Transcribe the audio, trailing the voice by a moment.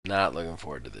Not looking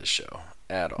forward to this show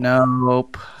at all.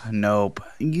 Nope.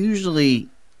 Usually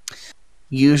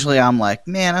I'm like,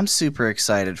 man, I'm super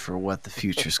excited for what the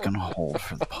future's going to hold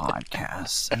for the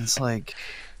podcast. And it's like,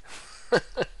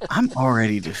 I'm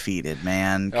already defeated,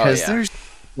 man. Because there's,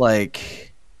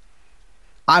 like,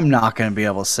 I'm not going to be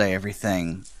able to say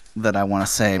everything that I want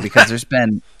to say because there's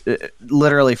been,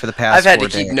 literally for the past I've had 4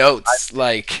 to keep days, notes.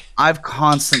 I've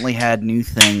constantly had new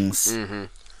things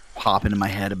pop into my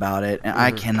head about it, and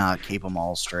I cannot keep them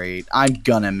all straight. I'm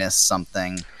going to miss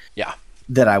something. Yeah.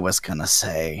 That I was gonna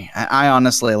say. I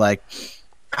honestly, like,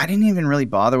 I didn't even really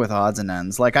bother with odds and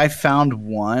ends. Like, I found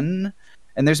one,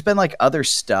 and there's been like other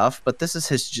stuff, but this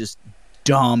has just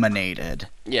dominated.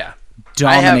 Yeah,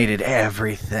 dominated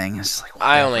everything. It's like,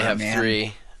 I only have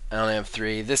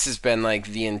three. This has been like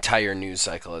the entire news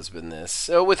cycle has been this.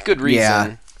 So with good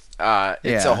reason.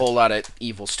 It's a whole lot of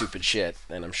evil, stupid shit,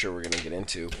 and I'm sure we're gonna get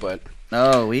into. But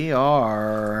we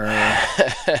are.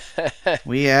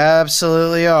 We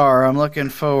absolutely are. I'm looking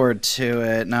forward to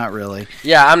it. Not really.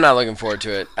 Yeah, I'm not looking forward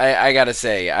to it. I gotta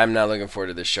say, I'm not looking forward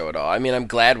to this show at all. I mean, I'm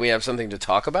glad we have something to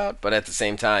talk about, but at the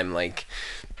same time, like,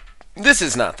 this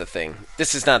is not the thing.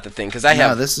 This is not the thing because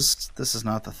this is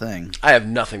not the thing. I have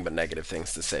nothing but negative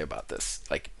things to say about this.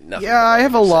 Like nothing. Yeah, I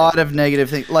have a lot of negative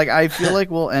things. Like, I feel like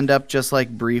we'll end up just like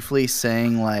briefly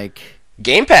saying like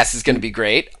Game Pass is going to be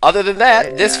great. Other than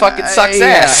that, this fucking sucks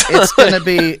ass.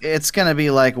 It's gonna be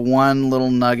like one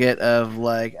little nugget of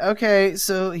like, okay,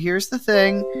 so here's the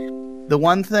thing. The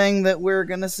one thing that we're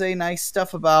gonna say nice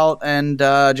stuff about, and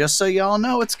just so y'all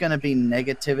know, it's gonna be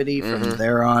negativity from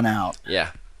there on out.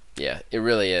 Yeah, it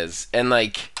really is. And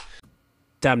like,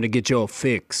 time to get your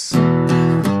fix.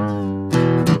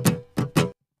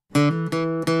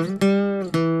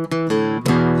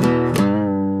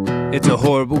 It's a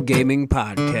horrible gaming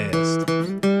podcast.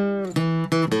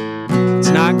 It's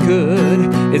not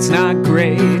good, it's not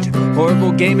great.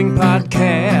 Horrible gaming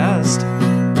podcast.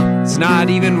 It's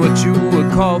not even what you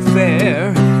would call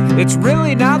fair. It's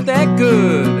really not that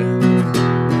good.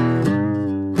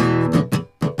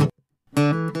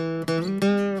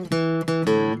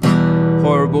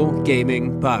 Horrible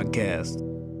Gaming Podcast.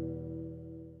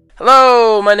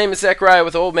 Hello, my name is Zachariah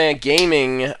with Old Man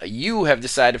Gaming. You have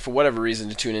decided for whatever reason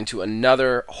to tune into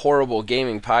another horrible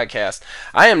gaming podcast.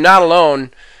 I am not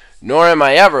alone, nor am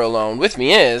I ever alone. With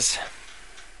me is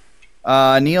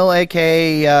Neil,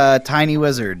 aka Tiny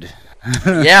Wizard.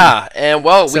 Yeah, and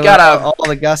well, we so got all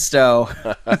the gusto.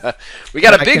 We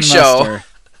got a big show.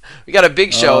 We got a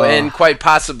big show, and quite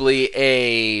possibly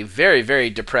a very, very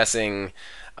depressing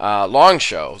long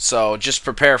show. So just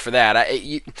prepare for that.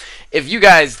 If you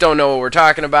guys don't know what we're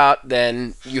talking about,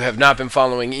 then you have not been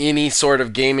following any sort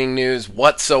of gaming news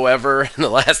whatsoever in the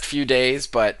last few days.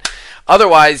 But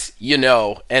otherwise, you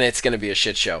know, and it's going to be a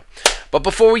shit show. But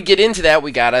before we get into that,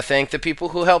 we got to thank the people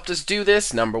who helped us do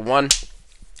this. Number one,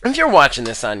 if you're watching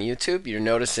this on YouTube, you're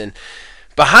noticing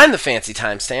behind the fancy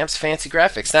timestamps, fancy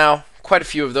graphics. Now, quite a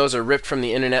few of those are ripped from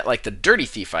the internet like the dirty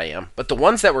thief I am, but the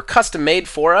ones that were custom made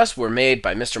for us were made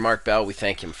by Mr. Mark Bell. We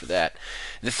thank him for that.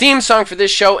 The theme song for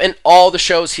this show and all the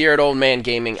shows here at Old Man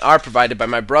Gaming are provided by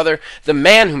my brother, the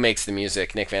man who makes the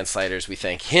music, Nick Van Sliders. We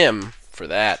thank him for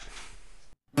that.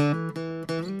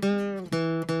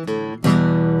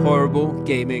 Horrible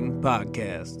Gaming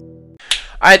Podcast.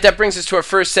 Alright, that brings us to our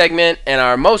first segment and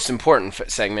our most important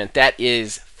segment. That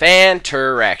is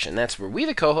Fanteraction. That's where we,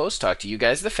 the co-hosts, talk to you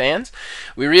guys, the fans.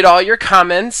 We read all your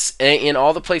comments in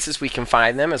all the places we can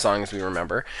find them, as long as we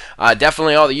remember.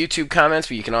 Definitely all the YouTube comments,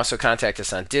 but you can also contact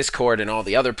us on Discord and all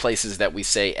the other places that we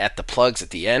say at the plugs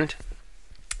at the end.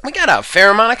 We got a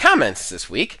fair amount of comments this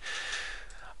week.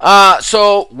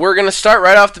 So we're going to start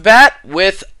right off the bat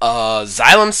with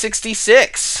Xylem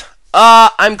 66.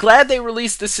 I'm glad they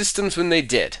released the systems when they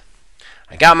did.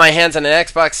 I got my hands on an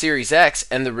Xbox Series X,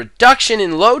 and the reduction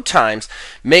in load times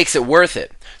makes it worth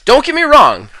it. Don't get me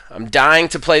wrong, I'm dying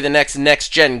to play the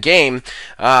next-gen game.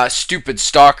 Stupid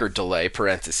stalker delay,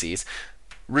 parentheses.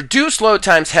 Reduced load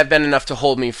times have been enough to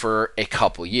hold me for a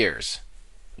couple years.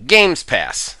 Games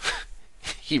Pass.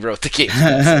 He wrote the Games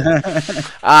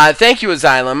Pass. Thank you,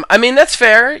 Xylem. I mean, that's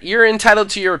fair. You're entitled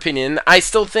to your opinion. I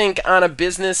still think on a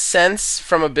business sense,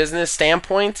 from a business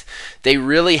standpoint, they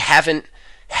really haven't.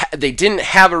 They didn't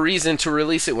have a reason to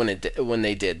release it when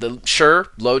they did. Sure,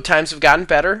 load times have gotten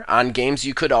better on games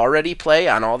you could already play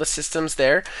on all the systems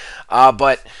there.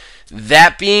 But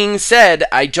that being said,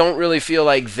 I don't really feel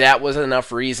like that was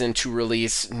enough reason to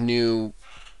release new,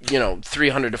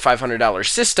 $300 to $500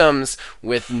 systems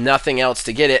with nothing else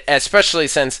to get it, especially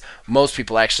since most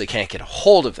people actually can't get a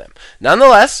hold of them.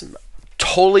 Nonetheless,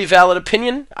 totally valid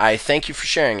opinion. I thank you for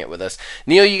sharing it with us.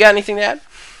 Neil, you got anything to add?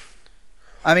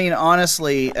 I mean,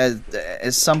 honestly, as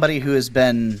somebody who has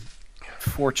been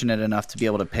fortunate enough to be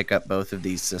able to pick up both of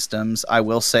these systems, I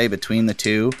will say between the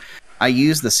two, I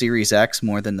use the Series X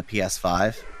more than the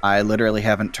PS5. I literally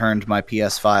haven't turned my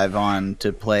PS5 on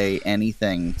to play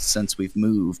anything since we've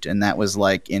moved, and that was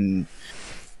like in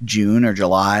June or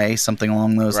July, something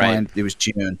along those lines. It was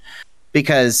June.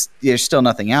 Because there's still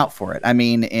nothing out for it. I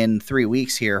mean, in 3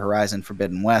 weeks here, Horizon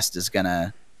Forbidden West is going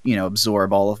to,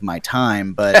 absorb all of my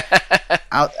time. But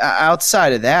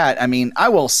outside of that, I mean, I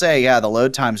will say, yeah, the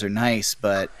load times are nice,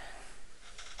 but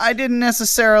I didn't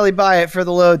necessarily buy it for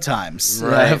the load times,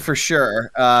 for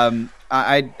sure.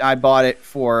 I bought it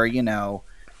for,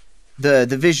 the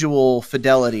visual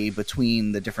fidelity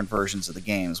between the different versions of the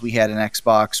games. We had an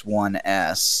Xbox One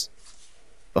S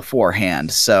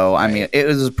beforehand, so I mean, it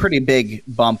was a pretty big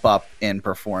bump up in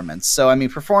performance. So I mean,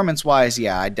 performance-wise,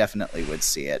 yeah, I definitely would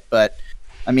see it. But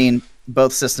I mean,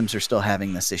 both systems are still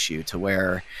having this issue to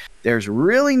where there's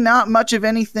really not much of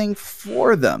anything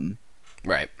for them.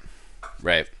 Right.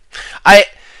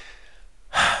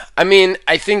 I mean,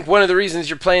 I think one of the reasons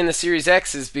you're playing the Series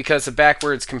X is because of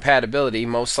backwards compatibility.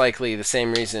 Most likely the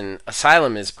same reason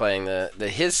Asylum is playing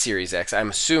his Series X, I'm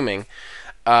assuming.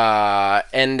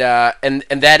 And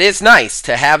that is nice.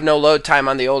 To have no load time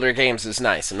on the older games is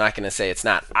nice. I'm not going to say it's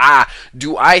not.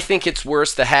 Do I think it's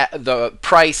worth the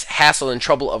price, hassle, and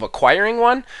trouble of acquiring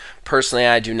one? Personally,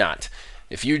 I do not.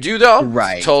 If you do, though,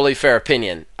 totally fair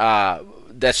opinion.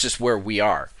 That's just where we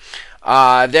are.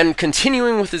 Then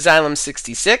continuing with Asylum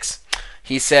 66,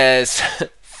 he says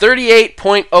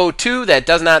 38.02. That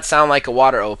does not sound like a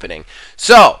water opening.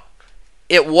 So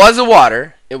it was a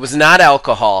water. It was not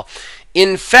alcohol.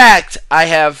 In fact, I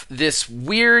have this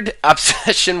weird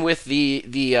obsession with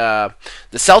the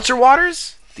seltzer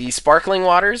waters, the sparkling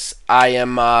waters. I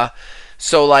am I'm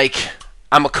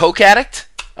a Coke addict.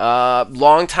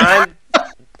 Long time.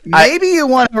 Maybe you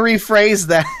want to rephrase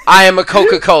that. I am a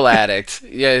Coca-Cola addict.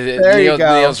 Yeah, you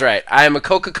go. Neil's right. I am a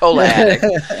Coca-Cola addict,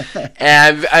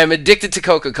 and I'm addicted to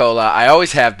Coca-Cola. I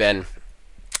always have been.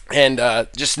 And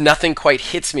just nothing quite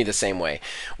hits me the same way.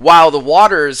 While the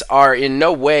waters are in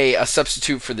no way a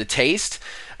substitute for the taste,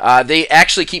 they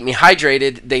actually keep me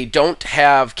hydrated. They don't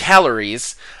have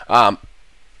calories. And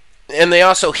they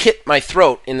also hit my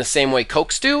throat in the same way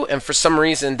Cokes do. And for some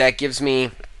reason, that gives me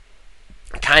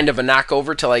kind of a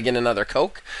knockover till I get another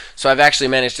Coke. So I've actually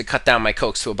managed to cut down my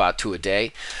Cokes to about 2 a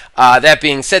day. That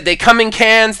being said, they come in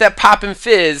cans that pop and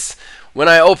fizz when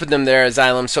I open them there,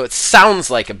 Asylum, so it sounds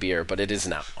like a beer, but it is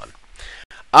not one.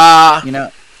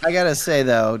 I gotta say,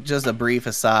 though, just a brief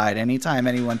aside, anytime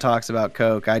anyone talks about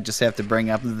Coke, I just have to bring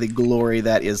up the glory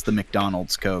that is the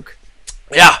McDonald's Coke.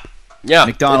 Yeah,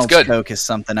 McDonald's Coke is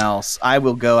something else. I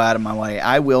will go out of my way.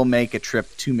 I will make a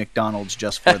trip to McDonald's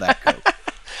just for that Coke.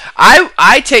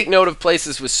 I take note of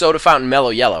places with soda fountain Mellow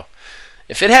Yellow.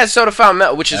 If it has soda fountain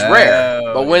Mellow, which is rare,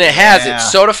 but when it has it,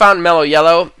 soda fountain Mellow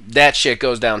Yellow, that shit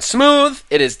goes down smooth.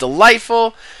 It is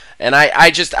delightful. And I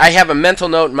have a mental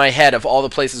note in my head of all the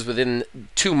places within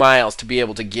 2 miles to be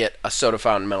able to get a soda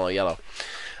fountain Mellow Yellow.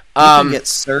 You can get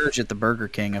Surge at the Burger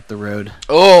King up the road.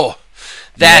 Oh,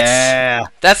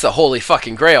 that's the holy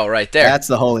fucking grail right there. That's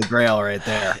the holy grail right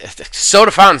there.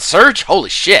 Soda fountain Surge? Holy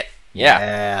shit.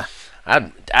 Yeah.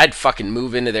 I'd fucking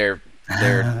move into their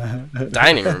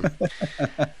dining room.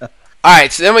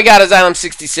 Alright, so then we got Asylum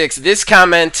 66. This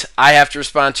comment I have to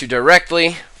respond to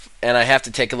directly, and I have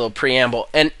to take a little preamble.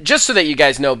 And just so that you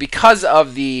guys know, because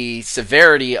of the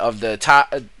severity of the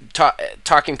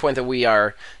talking point that we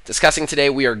are discussing today,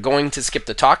 we are going to skip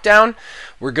the talk down.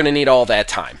 We're going to need all that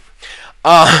time.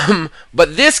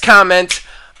 But this comment,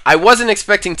 I wasn't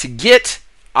expecting to get,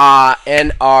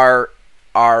 and our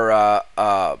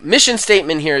mission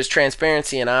statement here is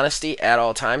transparency and honesty at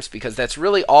all times, because that's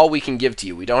really all we can give to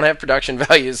you. We don't have production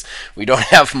values. We don't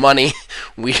have money.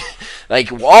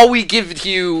 All we give to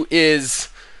you is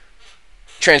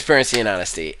transparency and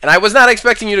honesty. And I was not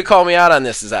expecting you to call me out on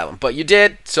this, Asylum, but you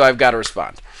did, so I've got to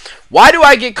respond. Why do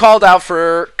I get called out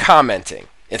for commenting?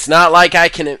 It's not like I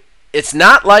can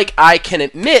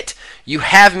admit you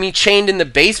have me chained in the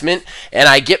basement and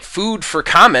I get food for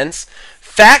comments.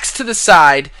 Facts to the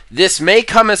side, this may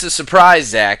come as a surprise,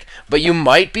 Zach, but you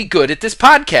might be good at this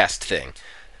podcast thing.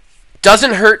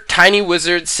 Doesn't hurt Tiny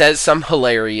Wizard says some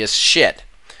hilarious shit.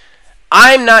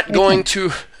 I'm not going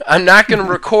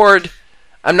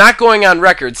on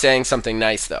record saying something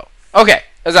nice, though. Okay,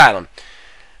 Asylum.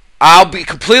 I'll be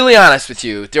completely honest with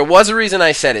you. There was a reason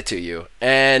I said it to you,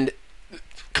 and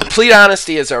complete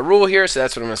honesty is our rule here, so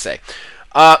that's what I'm going to say.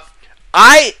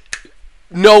 I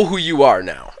know who you are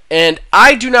now. And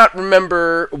I do not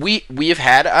remember, we have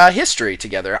had a history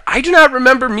together. I do not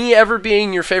remember me ever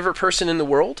being your favorite person in the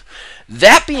world.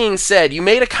 That being said, you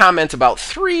made a comment about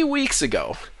 3 weeks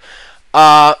ago.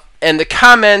 And the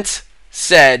comment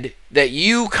said that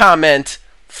you comment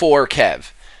for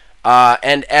Kev.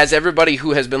 And as everybody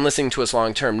who has been listening to us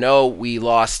long term know, we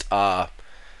lost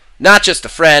not just a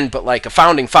friend, but like a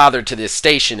founding father to this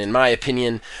station, in my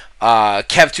opinion,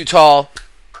 Kev Too Tall,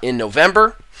 in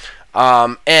November.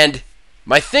 And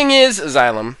my thing is,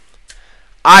 Asylum,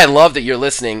 I love that you're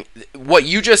listening. What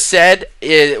you just said,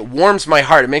 it warms my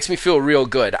heart. It makes me feel real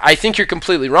good. I think you're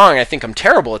completely wrong. I think I'm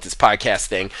terrible at this podcast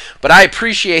thing, but I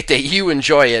appreciate that you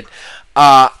enjoy it.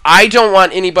 I don't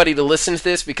want anybody to listen to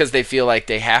this because they feel like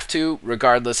they have to,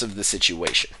 regardless of the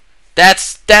situation.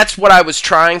 That's what I was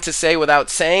trying to say without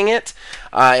saying it,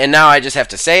 and now I just have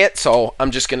to say it, so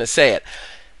I'm just going to say it.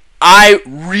 I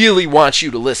really want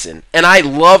you to listen, and I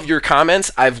love your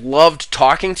comments. I've loved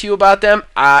talking to you about them.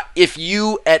 If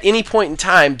you, at any point in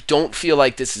time, don't feel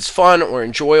like this is fun or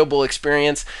enjoyable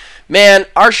experience, man,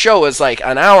 our show is like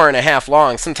an hour and a half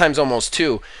long, sometimes almost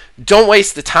 2. Don't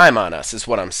waste the time on us, is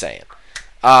what I'm saying.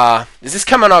 Is this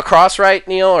coming across right,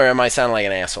 Neil, or am I sounding like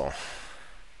an asshole?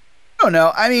 I don't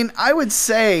know. I mean, I would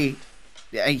say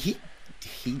he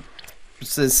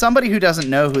says somebody who doesn't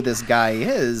know who this guy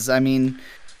is. I mean,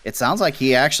 it sounds like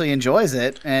he actually enjoys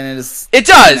it, and it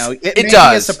does. It may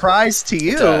be a surprise to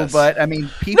you, but I mean,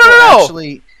 people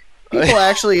actually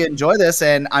enjoy this,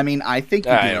 and I mean, I think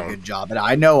you do a good job. And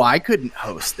I know I couldn't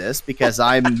host this because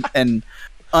I'm an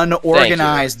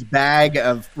unorganized bag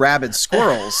of rabid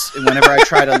squirrels whenever I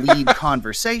try to lead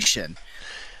conversation.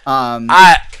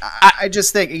 I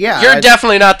just think, you're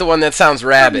definitely not the one that sounds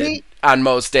rabid on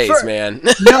most days, man.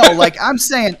 No, like I'm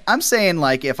saying,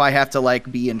 like if I have to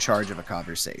like be in charge of a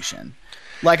conversation,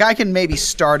 like I can maybe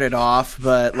start it off,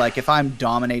 but like if I'm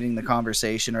dominating the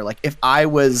conversation, or like if I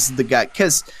was the guy,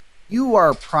 because you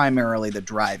are primarily the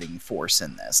driving force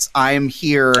in this. I am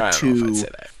here to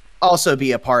also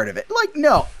be a part of it. Like,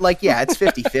 no, like, yeah, it's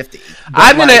 50-50.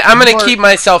 I'm gonna keep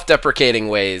my self-deprecating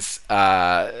ways,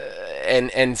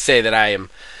 and say that I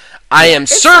am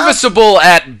serviceable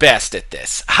at best at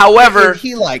this. However,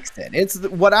 he likes it. It's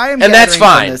what I am, and that's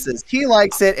fine. This is he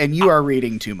likes it, and you are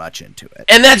reading too much into it.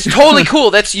 And that's totally cool.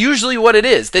 That's usually what it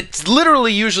is. That's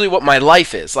literally usually what my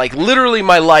life is. Like, literally,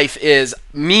 my life is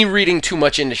me reading too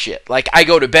much into shit. Like, I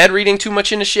go to bed reading too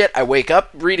much into shit. I wake up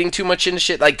reading too much into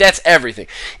shit. Like, that's everything.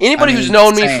 Anybody who's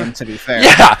known me to be fair.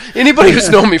 Yeah, anybody who's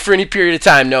known me for any period of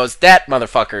time knows that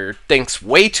motherfucker thinks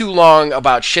way too long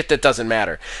about shit that doesn't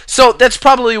matter. So that's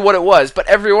probably what it was. But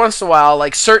every once in a while,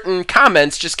 like, certain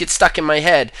comments just get stuck in my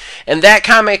head. And that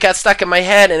comment got stuck in my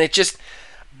head, and it just,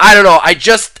 I don't know,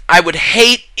 I would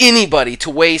hate anybody to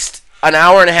waste an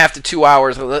hour and a half to 2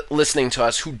 hours listening to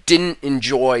us who didn't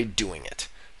enjoy doing it.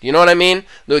 You know what I mean?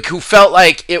 Like, who felt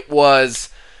like it was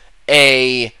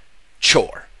a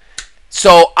chore.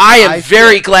 So I am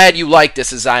very glad you like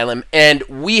this, Asylum, and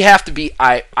we have to be,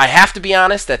 I have to be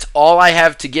honest, that's all I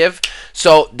have to give.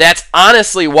 So that's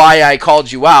honestly why I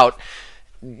called you out.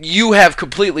 You have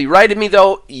completely righted me,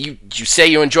 though. You say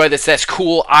you enjoy this. That's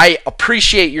cool. I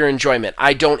appreciate your enjoyment.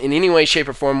 I don't in any way, shape,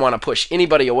 or form want to push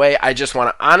anybody away. I just want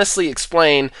to honestly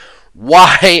explain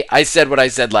why I said what I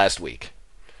said last week.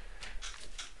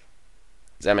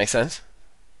 Does that make sense?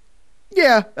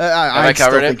 Yeah. I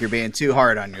still think you're being too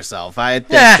hard on yourself. I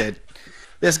think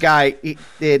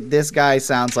that this guy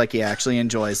sounds like he actually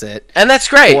enjoys it. And that's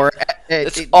great.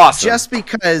 It's awesome.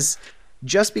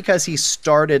 Just because he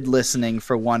started listening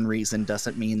for one reason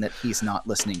doesn't mean that he's not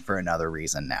listening for another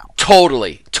reason now.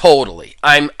 Totally.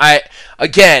 I'm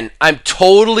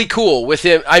totally cool with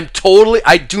him. I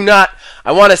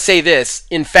want to say this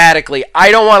emphatically. I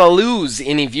don't want to lose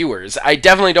any viewers. I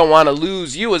definitely don't want to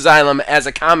lose you, Asylum, as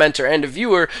a commenter and a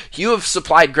viewer. You have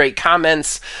supplied great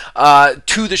comments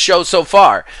to the show so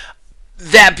far.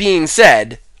 That being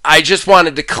said, I just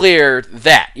wanted to clear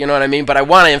that, you know what I mean? But I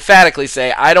want to emphatically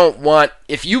say, I don't want,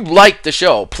 if you like the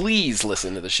show, please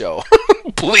listen to the show.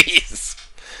 Please.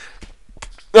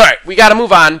 All right, we got to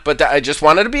move on, but I just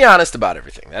wanted to be honest about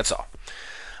everything. That's all.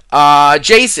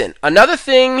 Jason, another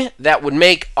thing that would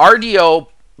make RDO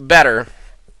better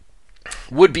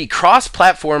would be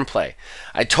cross-platform play.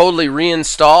 I totally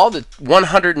reinstall the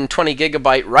 120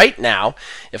 gigabyte right now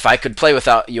if I could play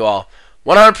without you all.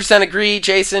 100% agree,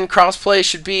 Jason. Crossplay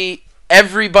should be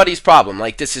everybody's problem.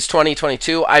 Like, this is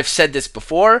 2022. I've said this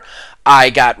before.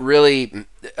 I got really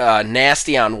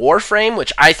nasty on Warframe,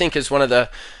 which I think is one of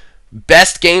the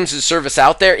best games as service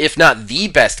out there, if not the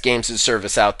best games as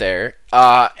service out there.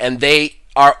 And they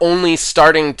are only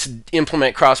starting to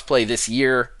implement crossplay this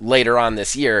year, later on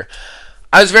this year.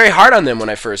 I was very hard on them when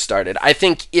I first started. I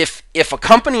think if a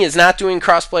company is not doing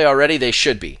crossplay already, they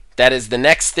should be. That is the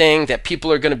next thing that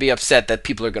people are going to be upset that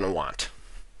people are going to want.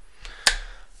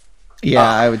 Yeah,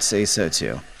 I would say so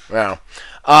too. Wow.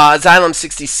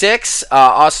 Xylem66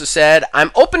 also said,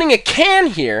 I'm opening a can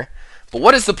here, but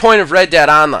what is the point of Red Dead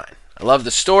Online? I love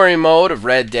the story mode of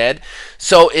Red Dead,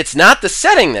 so it's not the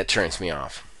setting that turns me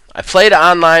off. I played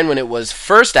online when it was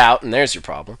first out, and there's your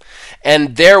problem,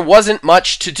 and there wasn't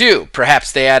much to do.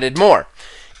 Perhaps they added more.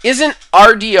 Isn't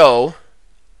RDO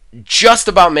just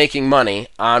about making money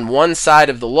on one side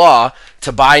of the law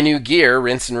to buy new gear,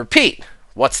 rinse and repeat?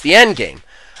 What's the end game?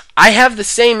 I have the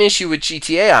same issue with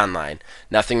GTA Online.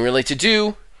 Nothing really to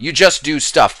do. You just do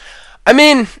stuff. I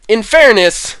mean, in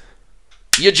fairness,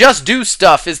 you just do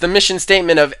stuff is the mission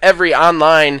statement of every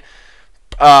online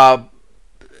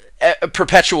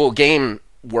perpetual game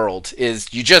world,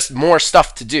 is you just more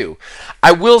stuff to do.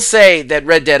 I will say that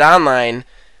Red Dead Online,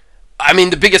 I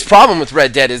mean, the biggest problem with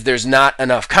Red Dead is there's not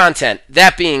enough content.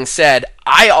 That being said,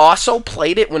 I also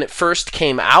played it when it first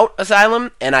came out,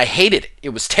 Asylum, and I hated it. It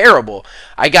was terrible.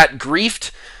 I got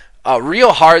griefed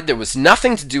real hard. There was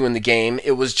nothing to do in the game.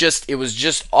 It was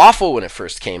just awful when it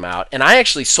first came out, and I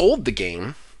actually sold the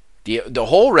game, the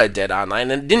whole Red Dead Online,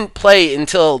 and didn't play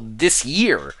until this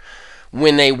year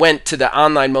when they went to the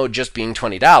online mode just being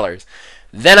 $20.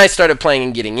 Then I started playing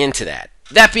and getting into that.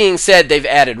 That being said, they've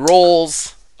added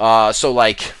roles. So,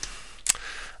 like,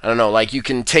 I don't know, like, you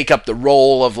can take up the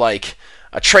role of, like,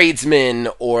 a tradesman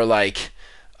or, like,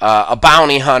 a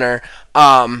bounty hunter.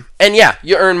 And, yeah,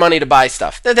 you earn money to buy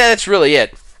stuff. That's really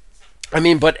it. I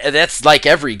mean, but that's like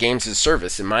every games as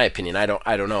service, in my opinion. I don't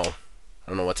know. I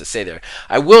don't know what to say there.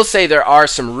 I will say there are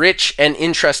some rich and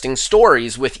interesting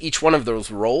stories with each one of those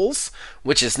roles,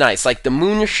 which is nice. Like, the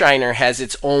Moonshiner has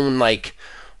its own, like,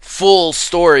 full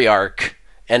story arc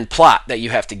and plot that you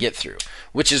have to get through,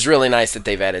 which is really nice that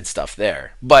they've added stuff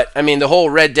there. But, I mean, the whole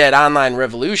Red Dead Online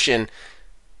revolution,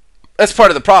 that's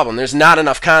part of the problem. There's not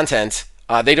enough content.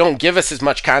 They don't give us as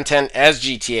much content as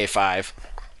GTA 5.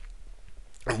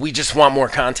 We just want more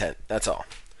content. That's all.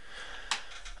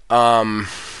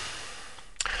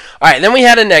 Alright, then we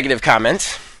had a negative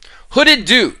comment. Hooded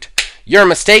Dude, you're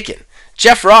mistaken.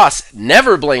 Jeff Ross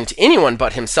never blamed anyone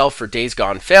but himself for Days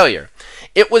Gone failure.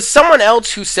 It was someone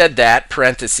else who said that,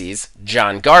 parentheses,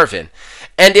 John Garvin,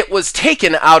 and it was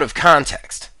taken out of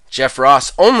context. Jeff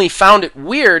Ross only found it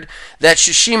weird that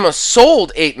Tsushima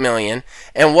sold 8 million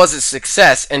and was a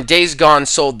success, and Days Gone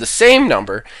sold the same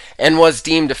number and was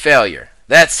deemed a failure.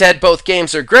 That said, both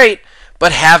games are great,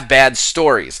 but have bad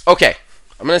stories. Okay,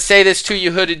 I'm going to say this to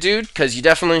you, Hooded Dude, because you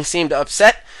definitely seemed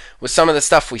upset with some of the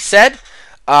stuff we said.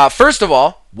 First of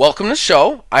all, welcome to the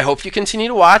show. I hope you continue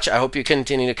to watch. I hope you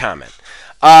continue to comment.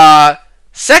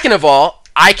 Second of all,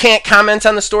 I can't comment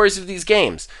on the stories of these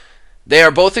games. They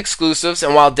are both exclusives,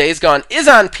 and while Days Gone is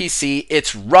on PC,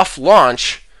 its rough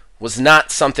launch was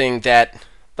not something that,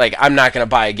 like, I'm not going to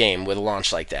buy a game with a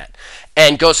launch like that.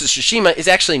 And Ghost of Tsushima is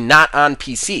actually not on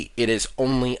PC. It is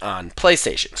only on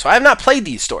PlayStation. So I have not played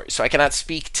these stories, so I cannot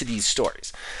speak to these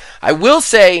stories. I will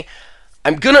say,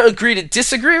 I'm going to agree to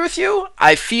disagree with you.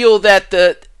 I feel that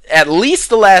at least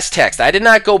the last text, I did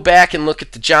not go back and look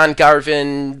at the John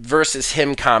Garvin versus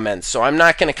him comments, so I'm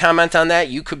not going to comment on that.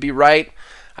 You could be right.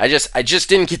 I just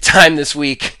didn't get time this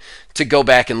week to go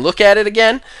back and look at it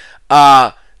again.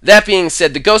 That being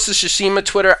said, the Ghost of Tsushima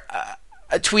Twitter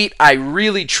tweet, I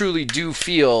really truly do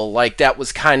feel like that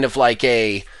was kind of like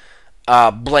a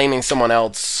blaming someone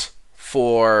else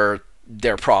for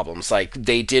their problems. Like,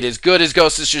 they did as good as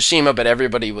Ghost of Tsushima, but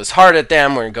everybody was hard at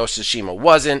them, where Ghost of Tsushima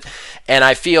wasn't. And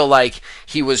I feel like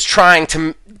he was trying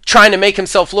to make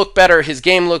himself look better, his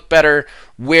game look better,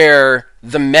 where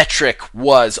the metric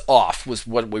was off, was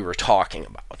what we were talking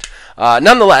about.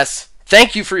 Nonetheless,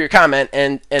 thank you for your comment,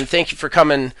 and thank you for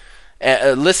coming,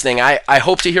 listening. I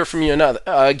hope to hear from you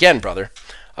again, brother.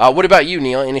 What about you,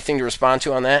 Neil? Anything to respond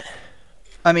to on that?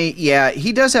 I mean, yeah,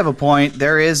 he does have a point.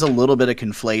 There is a little bit of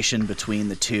conflation between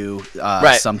the two,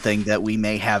 right. Something that we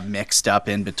may have mixed up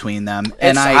in between them.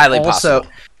 It's highly possible.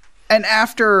 And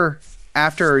after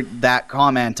that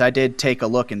comment, I did take a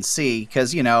look and see,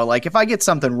 because, you know, like, if I get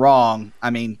something wrong,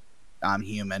 I mean, I'm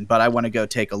human, but I want to go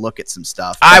take a look at some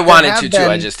stuff. I wanted to, too.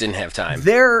 I just didn't have time.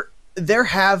 There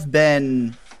have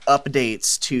been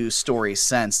updates to stories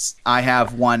since. I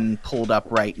have one pulled up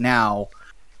right now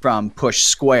from Push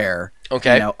Square.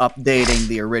 Okay. You know, updating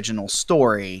the original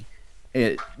story,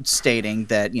 stating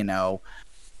that, you know,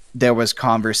 there was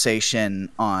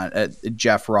conversation on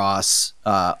Jeff Ross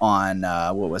on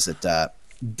what was it?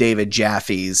 David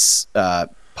Jaffe's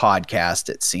podcast,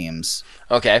 it seems.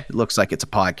 Okay. It looks like it's a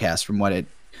podcast from what it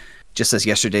just says,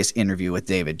 yesterday's interview with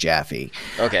David Jaffe.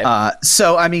 Okay.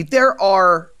 So, I mean, there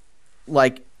have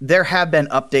been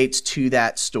updates to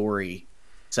that story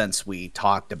since we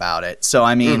talked about it. So,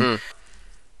 I mean,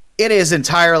 it is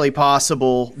entirely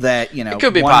possible that, you know, it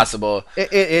could be possible.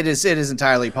 It is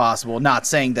entirely possible. Not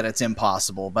saying that it's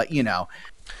impossible, but, you know,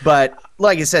 but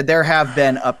like I said, there have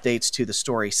been updates to the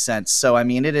story since. So, I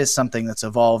mean, it is something that's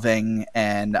evolving.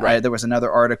 And there was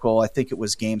another article, I think it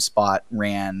was GameSpot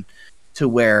ran, to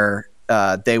where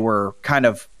they were kind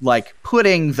of like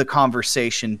putting the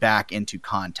conversation back into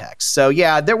context. So,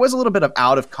 yeah, there was a little bit of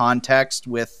out of context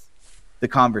with the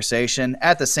conversation.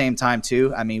 At the same time,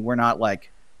 too, I mean, we're not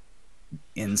like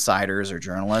insiders or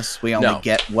journalists. We only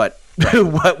get what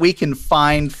we can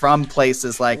find from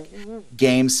places like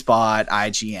GameSpot,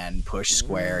 IGN, Push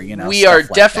Square, you know. We are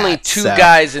definitely two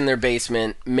guys in their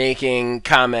basement making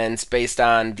comments based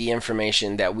on the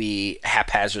information that we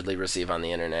haphazardly receive on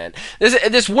the internet.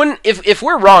 This wouldn't, if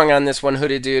we're wrong on this one,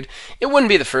 Hooded Dude, it wouldn't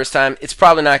be the first time. It's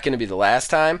probably not going to be the last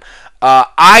time.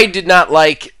 I did not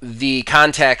like the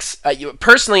context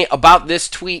personally about this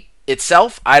tweet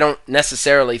itself. I don't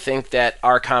necessarily think that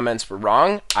our comments were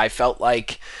wrong. I felt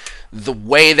like the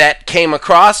way that came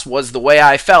across was the way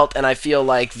I felt, and I feel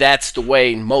like that's the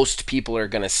way most people are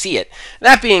going to see it.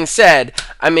 That being said,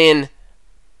 I mean,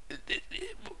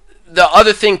 the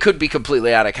other thing could be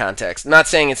completely out of context. I'm not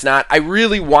saying it's not. I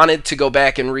really wanted to go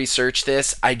back and research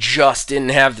this. I just didn't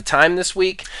have the time this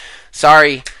week.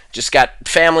 Sorry, just got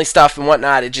family stuff and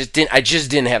whatnot. I just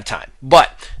didn't have time.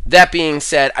 But that being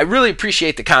said, I really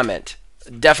appreciate the comment.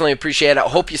 Definitely appreciate it. I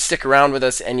hope you stick around with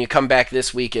us and you come back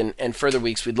this week and further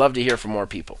weeks. We'd love to hear from more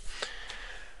people.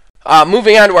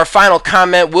 Moving on to our final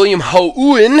comment, William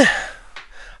Houen.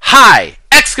 Hi!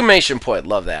 Exclamation point.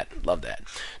 Love that. Love that.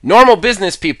 Normal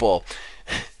business people.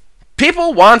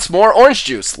 People wants more orange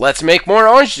juice. Let's make more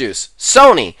orange juice.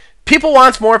 Sony. People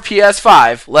wants more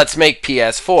PS5. Let's make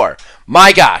PS4.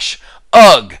 My gosh.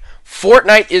 Ugh.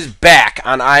 Fortnite is back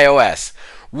on iOS.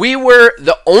 We were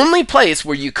the only place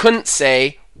where you couldn't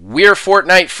say, we're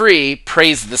Fortnite free,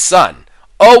 praise the sun.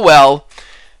 Oh well,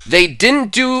 they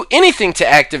didn't do anything to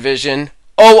Activision.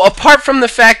 Oh, apart from the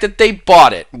fact that they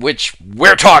bought it, which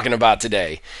we're talking about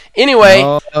today. Anyway,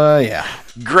 yeah.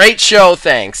 Great show,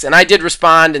 thanks. And I did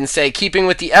respond and say, keeping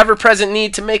with the ever-present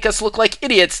need to make us look like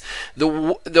idiots,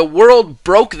 the world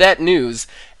broke that news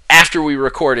after we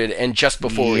recorded and just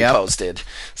before we posted.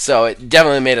 So it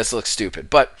definitely made us look stupid.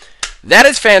 But that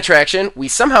is Fan Traction. We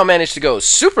somehow managed to go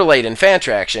super late in Fan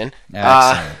Traction.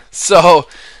 So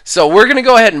we're going to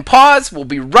go ahead and pause. We'll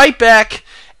be right back,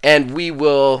 and we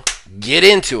will get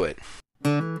into it.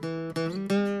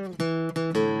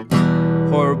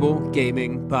 Horrible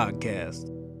Gaming Podcast.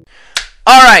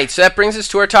 All right, so that brings us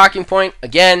to our talking point.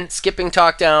 Again, skipping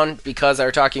talk down because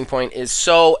our talking point is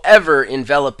so ever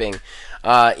enveloping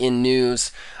in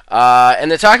news.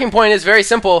 And the talking point is very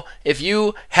simple. If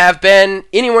you have been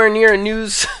anywhere near a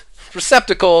news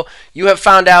receptacle, you have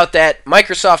found out that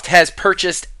Microsoft has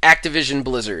purchased Activision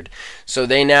Blizzard. So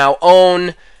they now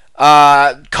own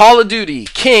Call of Duty,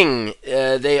 King.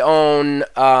 They own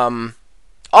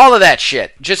all of that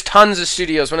shit. Just tons of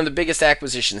studios. One of the biggest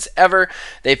acquisitions ever.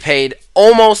 They paid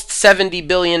almost $70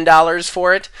 billion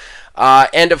for it.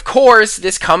 And of course,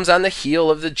 this comes on the heel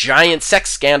of the giant sex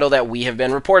scandal that we have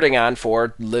been reporting on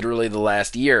for literally the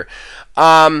last year.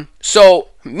 So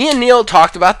me and Neil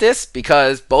talked about this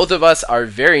because both of us are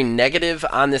very negative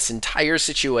on this entire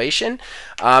situation.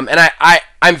 And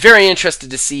I'm very interested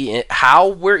to see how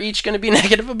we're each going to be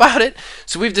negative about it.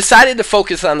 So we've decided to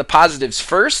focus on the positives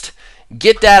first,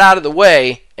 get that out of the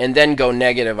way, and then go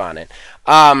negative on it.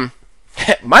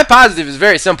 My positive is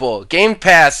very simple. Game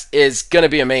Pass is going to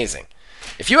be amazing.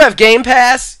 If you have Game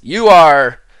Pass, you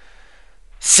are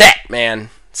set, man.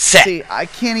 Set. See, I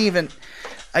can't even...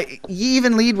 you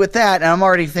even lead with that, and I'm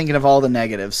already thinking of all the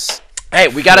negatives. Hey,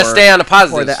 we got to stay on the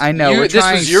positives. I know. This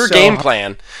was your game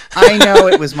plan. I know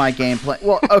it was my game plan.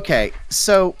 Well, okay.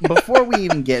 So before we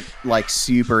even get like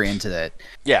super into that,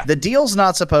 the deal's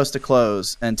not supposed to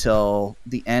close until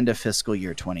the end of fiscal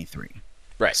year 23.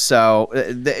 Right. So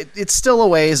it's still a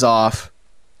ways off.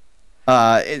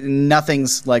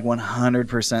 Nothing's like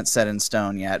 100% set in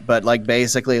stone yet, but like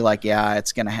basically like, yeah,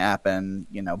 it's going to happen,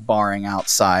 you know, barring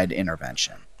outside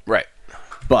intervention. Right.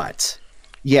 But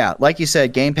yeah, like you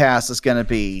said, Game Pass is going to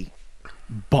be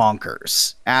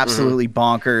bonkers, absolutely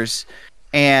bonkers.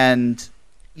 And,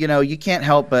 you know, you can't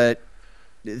help but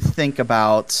think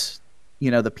about, you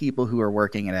know, the people who are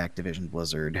working at Activision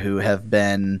Blizzard who have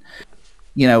been,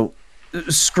 you know,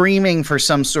 screaming for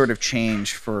some sort of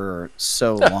change for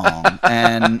so long,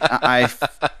 and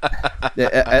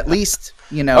at least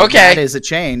that is a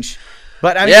change.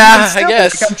 But I mean, still, I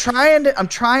guess I'm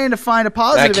trying to find a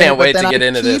positive. I can't wait to get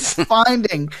into this.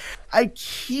 I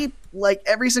keep like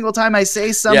every single time I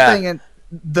say something, and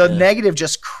the negative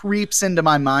just creeps into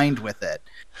my mind with it.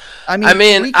 I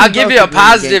mean, I'll give you a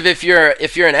positive if you're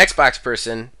an Xbox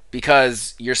person,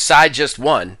 because your side just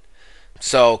won.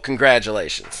 So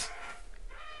congratulations.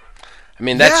 I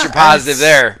mean, that's your positive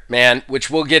there, man, which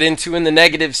we'll get into in the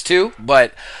negatives too.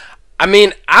 But, I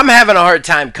mean, I'm having a hard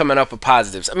time coming up with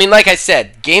positives. I mean, like I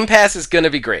said, Game Pass is going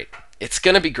to be great. It's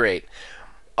going to be great.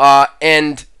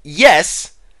 And,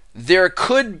 yes, there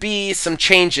could be some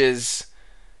changes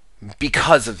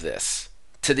because of this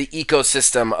to the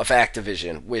ecosystem of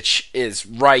Activision, which is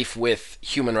rife with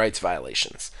human rights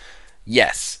violations.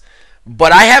 Yes.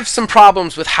 But I have some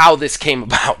problems with how this came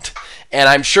about. And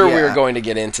I'm sure we are going to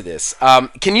get into this.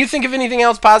 Can you think of anything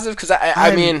else positive? Because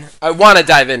I mean, I want to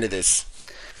dive into this.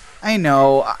 I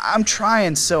know. I'm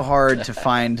trying so hard to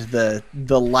find the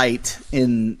light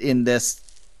in this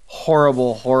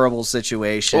horrible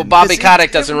situation. Well, Bobby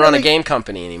Kotick doesn't run a game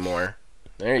company anymore.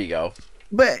 There you go.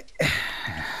 But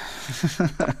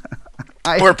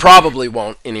or probably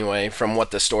won't anyway, from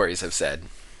what the stories have said.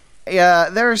 Yeah,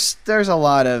 there's a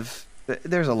lot of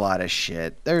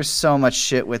shit. There's so much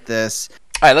shit with this.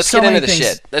 All right, let's get into the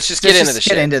shit. Let's just get into the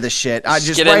shit. Get into the shit.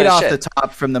 Just right off the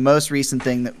top, from the most recent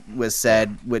thing that was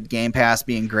said with Game Pass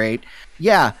being great.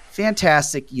 Yeah,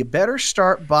 fantastic. You better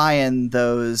start buying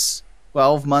those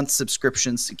 12-month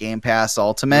subscriptions to Game Pass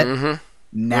Ultimate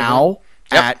now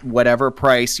at whatever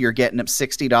price you're getting at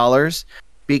 $60,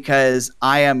 because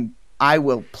I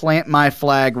will plant my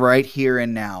flag right here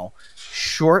and now.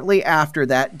 Shortly after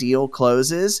that deal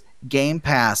closes, Game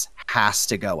Pass has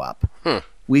to go up.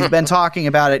 We've been talking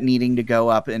about it needing to go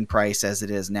up in price as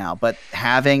it is now, but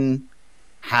having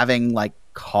like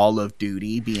Call of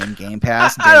Duty be in Game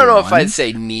Pass, I don't know if I'd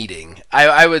say needing.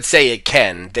 I would say it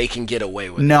can. They can get away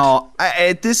with it. No,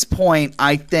 at this point,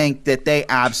 I think that they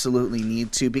absolutely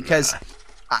need to, because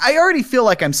I already feel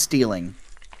like I'm stealing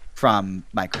from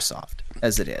Microsoft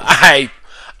as it is.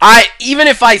 I even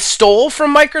if I stole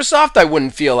from Microsoft, I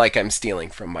wouldn't feel like I'm stealing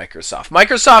from Microsoft.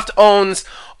 Microsoft owns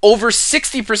over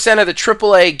 60% of the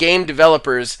AAA game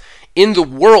developers in the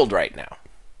world right now.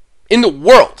 In the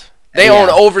world. They own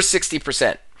over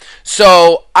 60%.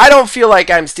 So I don't feel like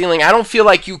I'm stealing. I don't feel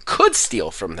like you could steal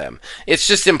from them. It's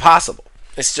just impossible.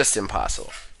 It's just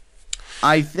impossible.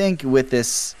 I think with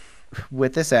this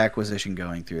acquisition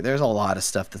going through, there's a lot of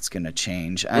stuff that's going to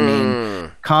change. I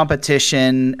mean,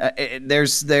 competition,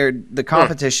 the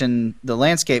competition, the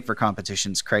landscape for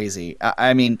competition is crazy.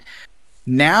 I mean,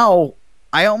 now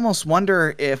I almost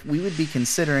wonder if we would be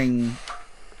considering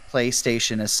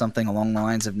PlayStation as something along the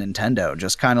lines of Nintendo,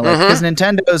 just kind of like, because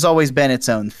Nintendo has always been its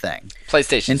own thing.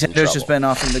 Nintendo's just been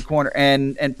off in the corner,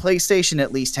 and PlayStation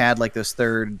at least had like those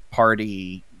third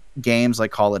party games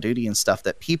like Call of Duty and stuff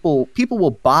that people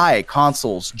will buy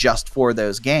consoles just for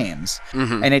those games,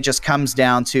 and it just comes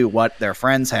down to what their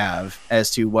friends have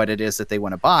as to what it is that they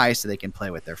want to buy so they can play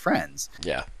with their friends.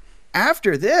 Yeah.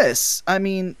 After this, I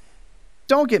mean,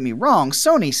 don't get me wrong,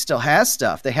 Sony still has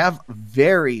stuff. They have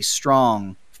very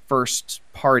strong first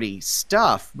party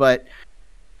stuff, but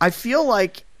I feel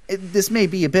like this may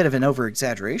be a bit of an over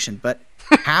exaggeration, but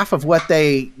half of what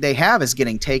they have is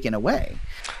getting taken away.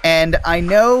 And I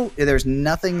know there's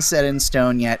nothing set in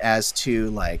stone yet as to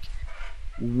like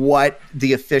what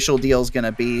the official deal is going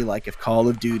to be, like if Call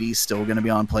of Duty is still going to be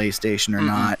on PlayStation or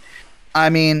not. I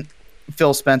mean,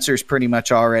 Phil Spencer's pretty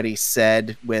much already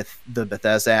said with the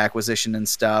Bethesda acquisition and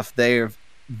stuff, they're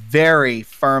very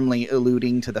firmly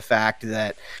alluding to the fact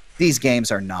that these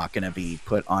games are not going to be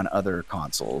put on other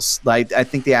consoles. Like, I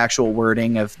think the actual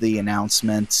wording of the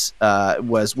announcement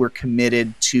was, we're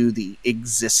committed to the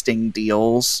existing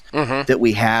deals that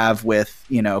we have with,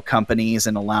 companies,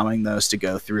 and allowing those to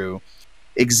go through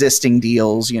existing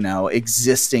deals,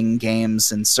 existing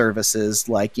games and services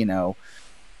like,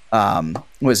 Call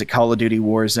of Duty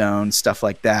Warzone, stuff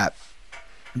like that.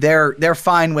 They're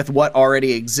fine with what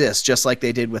already exists, just like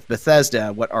they did with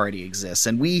Bethesda, what already exists.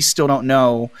 And we still don't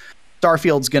know.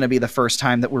 Starfield's going to be the first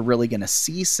time that we're really going to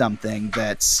see something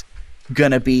that's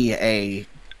going to be a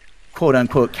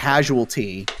quote-unquote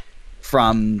casualty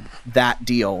from that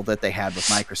deal that they had with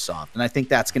Microsoft. And I think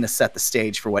that's going to set the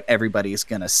stage for what everybody's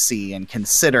going to see and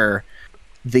consider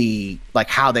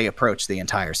how they approach the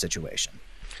entire situation.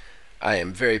 I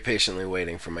am very patiently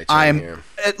waiting for my turn here.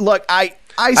 Look, I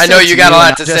know you got a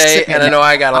lot to say, and I know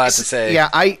I got a lot to say. Yeah,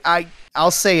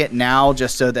 I'll say it now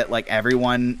just so that like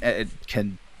everyone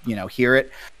can hear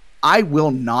it. I will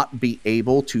not be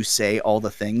able to say all the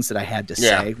things that I had to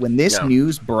say. When this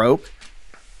news broke,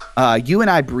 you and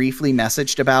I briefly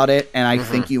messaged about it, and I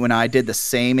think you and I did the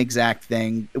same exact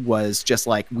thing. It was just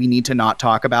like, we need to not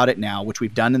talk about it now, which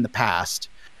we've done in the past,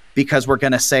 because we're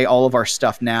going to say all of our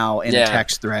stuff now in a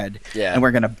text thread, and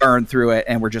we're going to burn through it,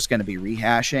 and we're just going to be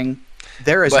rehashing.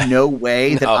 There is no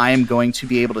way that I am going to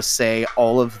be able to say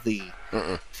all of the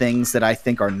things that I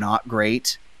think are not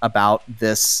great about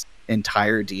this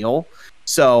entire deal.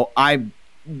 So I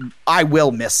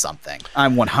will miss something.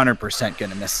 I'm 100%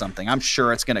 going to miss something. I'm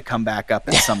sure it's going to come back up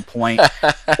at some point,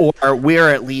 or we're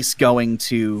at least going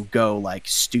to go like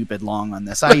stupid long on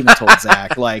this. I even told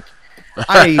Zach, I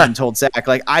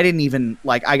didn't even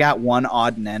I got one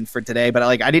odd and end for today, but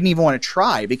I didn't even want to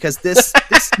try, because this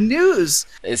news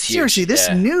is seriously, this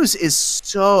news is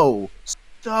so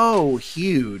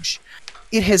huge.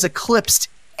 It has eclipsed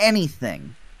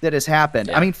anything that has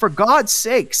happened. I mean, for God's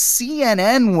sake,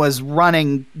 CNN was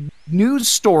running news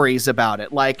stories about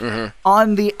it,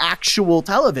 on the actual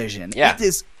television. It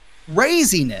is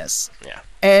craziness.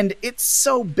 And it's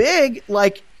so big.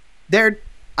 They're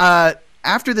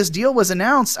after this deal was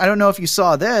announced, I don't know if you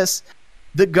saw this,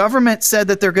 the government said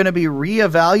that they're going to be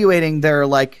reevaluating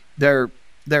their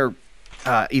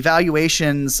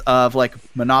evaluations of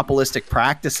monopolistic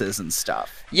practices and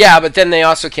stuff. Yeah, but then they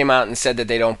also came out and said that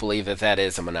they don't believe that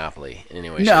is a monopoly in any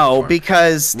way. No,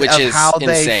 because of how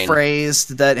they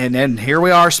phrased that, and then here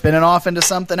we are spinning off into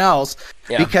something else.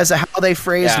 Because of how they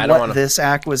phrased this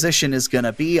acquisition is going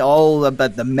to be.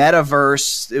 But the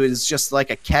metaverse, it was just like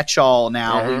a catch-all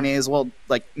now. We may as well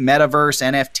metaverse,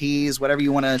 NFTs, whatever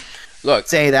you want to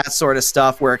say, that sort of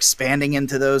stuff. We're expanding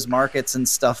into those markets and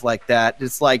stuff like that.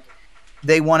 It's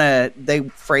they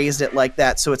phrased it like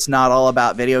that, so it's not all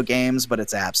about video games, but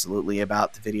it's absolutely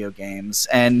about the video games.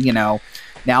 And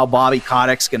now Bobby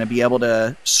Kotick's going to be able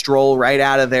to stroll right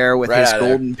out of there with his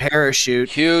golden parachute.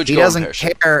 Huge. He doesn't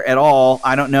care at all.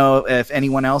 I don't know if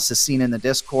anyone else has seen in the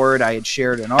Discord. I had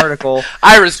shared an article.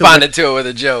 I responded to it with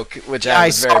a joke, which I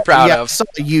was very proud of. So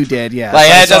you did,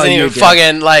 yeah. It doesn't even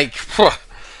fucking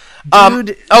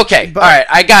Dude, okay, all right.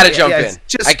 I gotta jump in.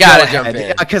 I gotta jump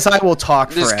in because I will talk.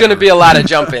 There's gonna be a lot of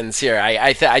jump ins here.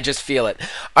 I just feel it.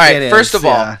 All right. First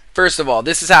of all,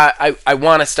 this is how I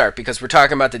want to start, because we're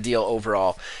talking about the deal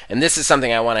overall, and this is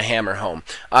something I want to hammer home.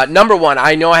 Number one,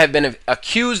 I know I have been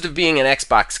accused of being an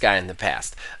Xbox guy in the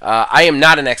past. I am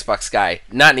not an Xbox guy,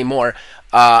 not anymore.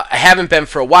 I haven't been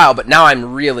for a while, but now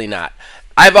I'm really not.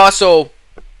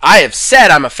 I have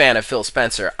said I'm a fan of Phil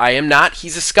Spencer. I am not.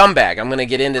 He's a scumbag. I'm going to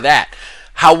get into that.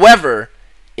 However,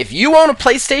 if you own a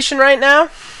PlayStation right now,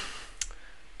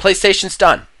 PlayStation's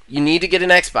done. You need to get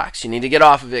an Xbox. You need to get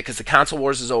off of it, because the console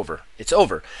wars is over. It's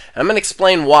over. And I'm going to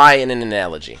explain why in an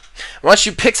analogy. I want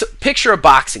you to picture a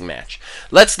boxing match.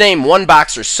 Let's name one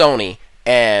boxer Sony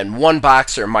and one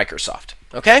boxer Microsoft.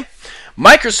 Okay?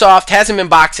 Microsoft hasn't been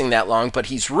boxing that long, but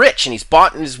he's rich and he's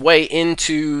bought his way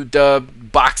into the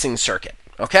boxing circuit.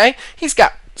 Okay? He's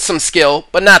got some skill,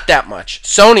 but not that much.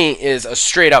 Sony is a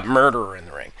straight-up murderer in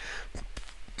the ring.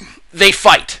 They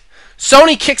fight.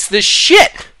 Sony kicks the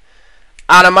shit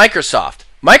out of Microsoft.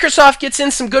 Microsoft gets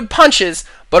in some good punches,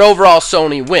 but overall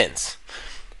Sony wins.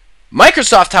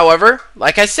 Microsoft, however,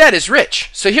 like I said, is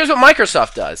rich. So here's what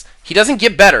Microsoft does. He doesn't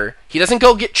get better. He doesn't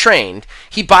go get trained.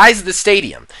 He buys the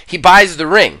stadium. He buys the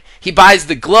ring. He buys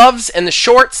the gloves and the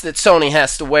shorts that Sony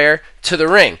has to wear to the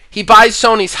ring. He buys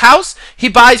Sony's house. He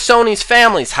buys Sony's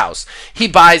family's house. He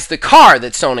buys the car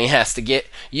that Sony has to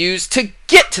use to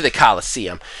get to the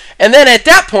Coliseum. And then at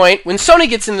that point, when Sony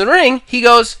gets in the ring, he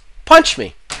goes, punch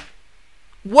me.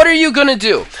 What are you going to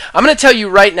do? I'm going to tell you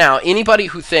right now, anybody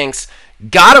who thinks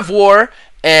God of War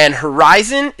and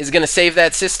Horizon is going to save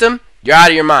that system, you're out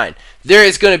of your mind. There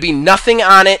is going to be nothing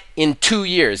on it in 2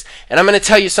 years. And I'm going to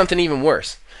tell you something even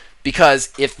worse.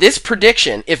 Because if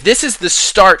this is the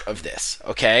start of this,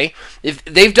 okay? If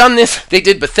they've done this, they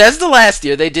did Bethesda last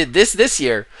year, they did this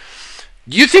year.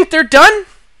 Do you think they're done?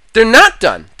 They're not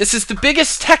done. This is the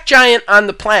biggest tech giant on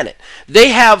the planet. They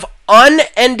have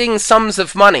unending sums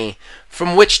of money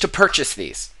from which to purchase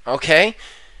these, okay?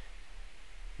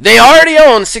 They already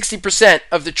own 60%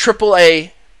 of the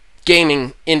AAA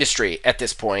gaming industry at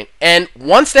this point. And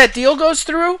once that deal goes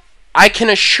through, I can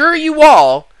assure you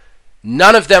all,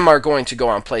 none of them are going to go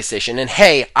on PlayStation. And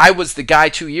hey, I was the guy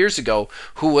 2 years ago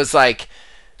who was like,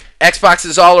 Xbox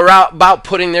is all about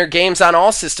putting their games on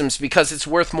all systems because it's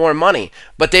worth more money.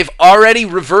 But they've already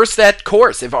reversed that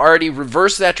course. They've already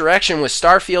reversed that direction with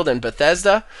Starfield and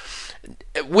Bethesda,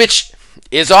 which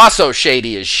is also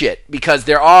shady as shit because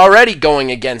they're already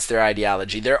going against their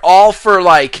ideology. They're all for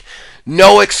like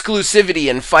no exclusivity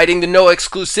and fighting the no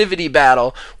exclusivity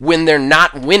battle when they're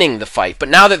not winning the fight. But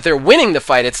now that they're winning the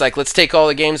fight, it's like, let's take all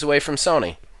the games away from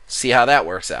Sony. See how that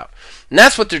works out. And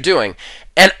that's what they're doing.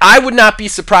 And I would not be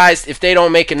surprised if they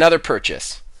don't make another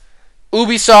purchase.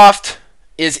 Ubisoft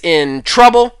is in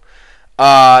trouble.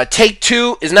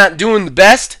 Take-Two is not doing the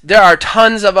best. There are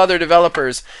tons of other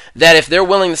developers that if they're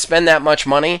willing to spend that much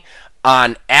money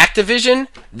on Activision,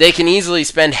 they can easily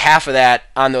spend half of that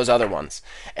on those other ones.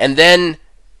 And then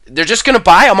they're just going to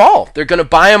buy them all. They're going to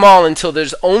buy them all until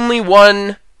there's only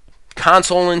one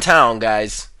console in town,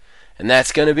 guys. And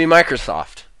that's going to be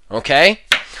Microsoft. Okay?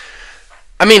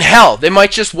 I mean, hell, they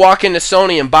might just walk into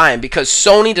Sony and buy them because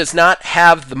Sony does not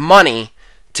have the money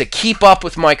to keep up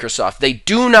with Microsoft. They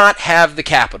do not have the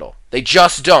capital. They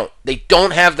just don't. They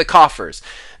don't have the coffers.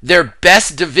 Their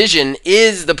best division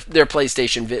is their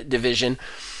PlayStation division,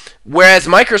 whereas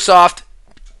Microsoft,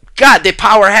 God, they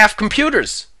power half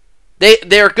computers.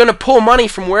 They're going to pull money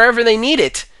from wherever they need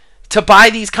it to buy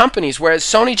these companies, whereas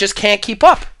Sony just can't keep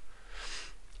up.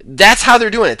 That's how they're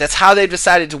doing it. That's how they've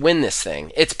decided to win this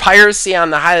thing. It's piracy on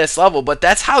the highest level, but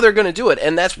that's how they're going to do it,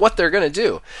 and that's what they're going to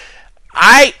do.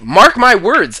 Mark my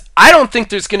words, I don't think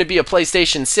there's going to be a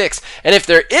PlayStation 6, and if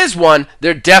there is one,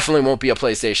 there definitely won't be a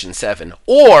PlayStation 7,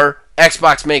 or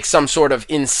Xbox makes some sort of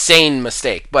insane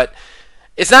mistake, but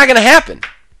it's not going to happen.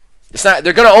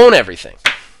 They're going to own everything.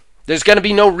 There's going to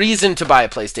be no reason to buy a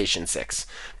PlayStation 6,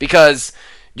 because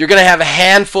you're going to have a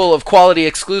handful of quality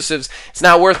exclusives. It's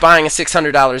not worth buying a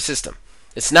 $600 system.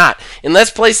 It's not.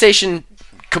 Unless PlayStation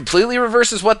completely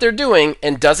reverses what they're doing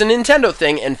and does a Nintendo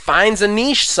thing and finds a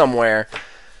niche somewhere,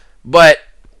 but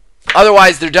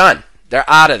otherwise they're done. They're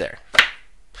out of there.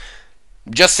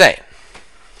 Just saying.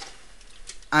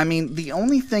 I mean, the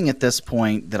only thing at this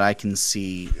point that I can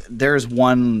see, there's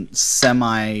one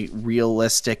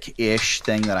semi-realistic-ish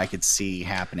thing that I could see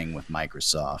happening with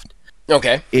Microsoft.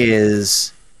 Okay.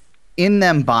 Is in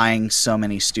them buying so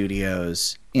many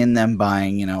studios, in them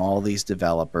buying, all these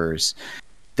developers,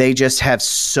 they just have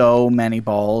so many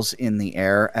balls in the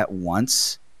air at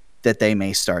once that they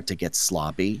may start to get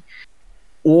sloppy.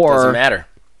 Or doesn't matter.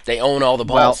 They own all the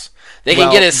balls. They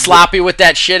can get as sloppy with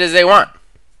that shit as they want.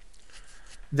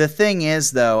 The thing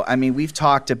is, though, I mean, we've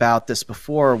talked about this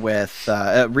before with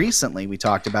recently. We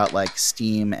talked about like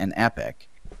Steam and Epic.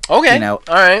 Okay. All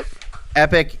right.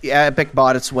 Epic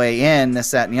bought its way in,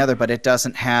 this, that, and the other, but it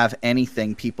doesn't have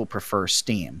anything. People prefer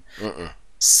Steam.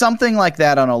 Something like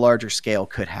that on a larger scale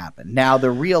could happen. Now, the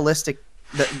reality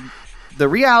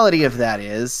of that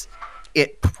is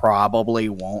it probably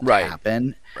won't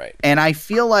happen. Right. And I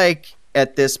feel like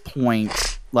at this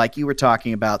point, like you were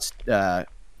talking about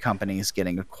companies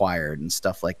getting acquired and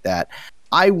stuff like that,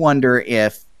 I wonder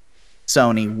if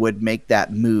Sony would make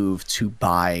that move to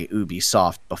buy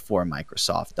Ubisoft before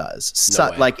Microsoft does.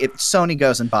 Like if Sony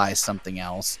goes and buys something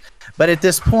else. But at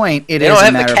this point, it is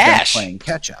a matter of them playing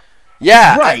catch up.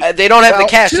 Yeah, right. They don't have the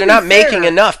cash. They're not making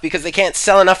enough because they can't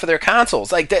sell enough of their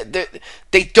consoles. Like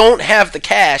they don't have the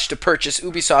cash to purchase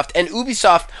Ubisoft, and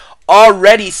Ubisoft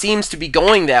already seems to be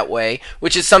going that way,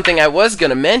 which is something I was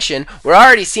going to mention. We're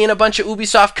already seeing a bunch of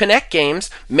Ubisoft Connect games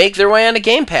make their way onto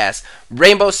Game Pass.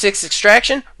 Rainbow Six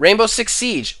Extraction, Rainbow Six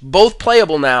Siege, both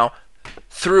playable now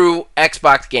through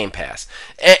Xbox Game Pass.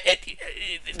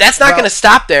 That's not going to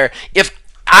stop there. If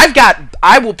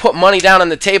I will put money down on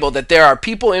the table that there are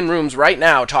people in rooms right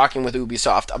now talking with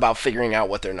Ubisoft about figuring out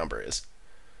what their number is.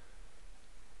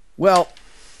 Well,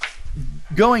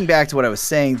 going back to what I was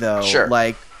saying, though, sure.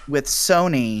 Like with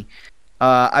Sony,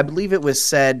 I believe it was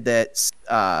said that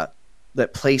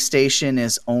that PlayStation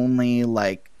is only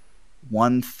like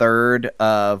 1/3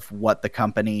 of what the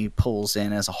company pulls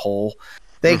in as a whole.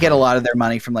 They get a lot of their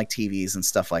money from like TVs and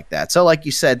stuff like that. So like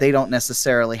you said, they don't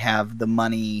necessarily have the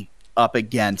money up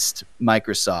against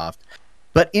Microsoft.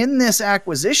 But in this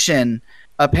acquisition,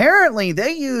 apparently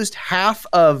they used half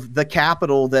of the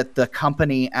capital that the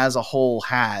company as a whole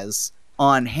has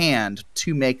on hand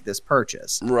to make this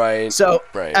purchase. Right. So,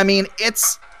 I mean,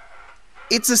 it's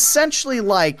essentially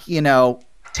like,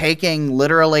 taking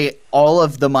literally all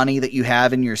of the money that you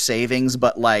have in your savings,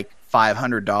 but like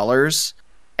 $500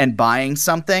 and buying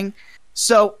something.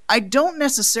 So I don't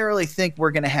necessarily think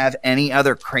we're going to have any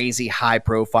other crazy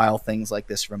high-profile things like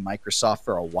this from Microsoft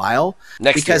for a while,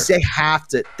 because they have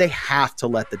to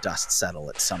let the dust settle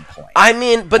at some point. I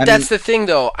mean, that's the thing,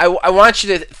 though. I want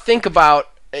you to think about.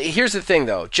 Here's the thing,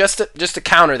 though. Just to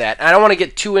counter that, I don't want to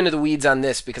get too into the weeds on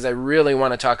this because I really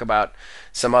want to talk about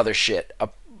some other shit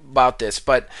about this.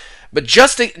 But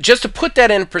just to put that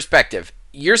in perspective,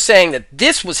 you're saying that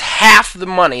this was half the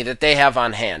money that they have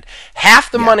on hand.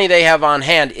 Half the money they have on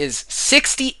hand is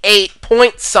 68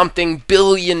 point something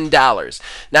billion dollars.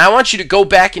 Now I want you to go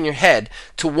back in your head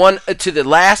to the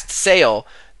last sale,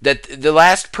 that the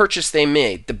last purchase they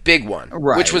made, the big one,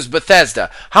 which was Bethesda.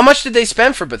 How much did they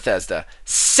spend for Bethesda?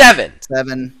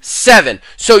 $7.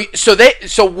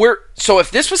 So if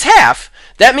this was half,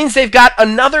 that means they've got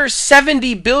another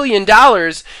 $70 billion.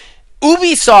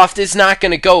 Ubisoft is not going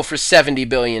to go for $70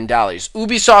 billion.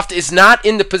 Ubisoft is not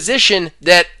in the position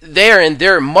that they're in.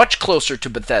 They're much closer to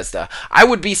Bethesda. I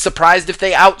would be surprised if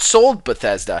they outsold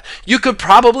Bethesda. You could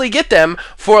probably get them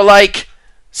for like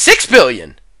 $6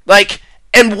 billion.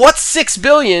 And what's $6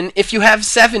 billion if you have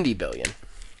 $70 billion?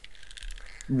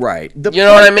 Right. You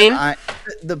know what I mean?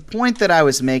 The point that I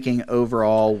was making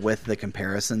overall with the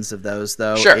comparisons of those,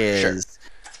 though, is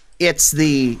it's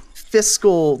the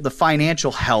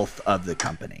financial health of the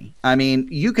company. I mean,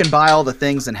 you can buy all the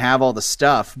things and have all the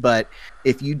stuff, but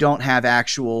if you don't have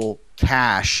actual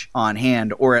cash on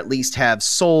hand, or at least have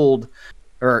sold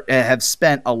or have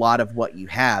spent a lot of what you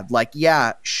have,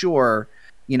 sure,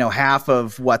 half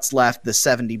of what's left, the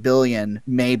 70 billion,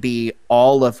 may be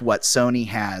all of what Sony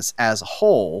has as a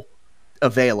whole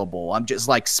available. I'm just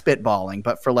spitballing,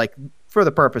 but for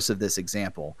the purpose of this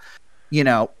example,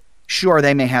 sure,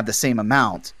 they may have the same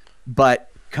amount, but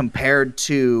compared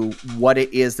to what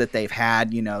it is that they've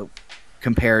had,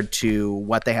 compared to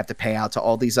what they have to pay out to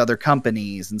all these other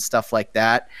companies and stuff like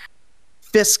that,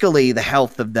 fiscally, the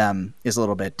health of them is a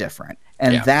little bit different.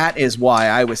 And that is why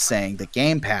I was saying the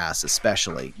Game Pass,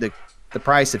 especially the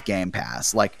price of Game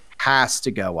Pass, has to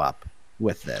go up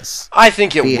with this. I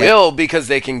think it will, because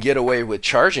they can get away with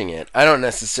charging it. I don't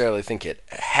necessarily think it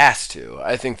has to.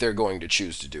 I think they're going to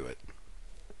choose to do it.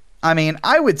 I mean,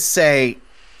 I would say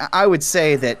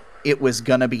that it was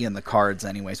going to be in the cards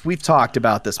anyways. We've talked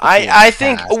about this before. I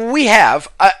think we have,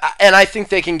 and I think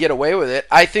they can get away with it.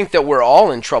 I think that we're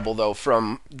all in trouble, though,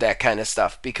 from that kind of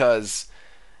stuff, because,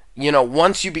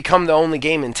 once you become the only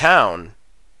game in town,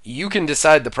 you can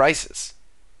decide the prices.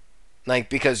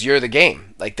 Because you're the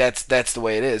game. That's the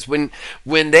way it is. When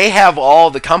they have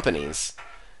all the companies,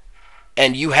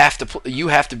 and you have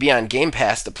to be on Game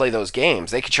Pass to play those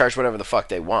games, they can charge whatever the fuck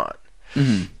they want.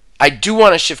 Mm-hmm. I do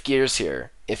want to shift gears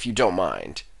here, if you don't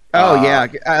mind. Oh, yeah.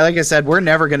 Like I said, we're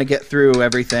never going to get through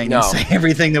everything and say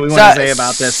everything that we want to say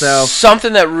about this. So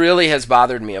something that really has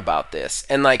bothered me about this,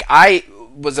 and I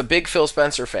was a big Phil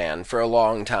Spencer fan for a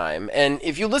long time, and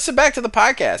if you listen back to the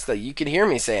podcast, you can hear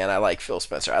me saying I like Phil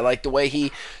Spencer. I like the way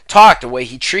he talked, the way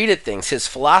he treated things, his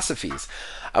philosophies.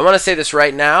 I want to say this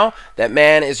right now: that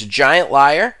man is a giant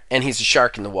liar, and he's a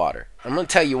shark in the water. I'm going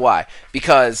to tell you why.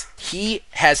 Because he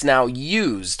has now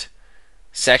used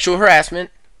sexual harassment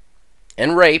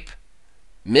and rape,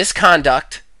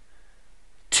 misconduct,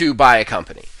 to buy a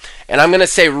company. And I'm going to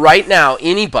say right now,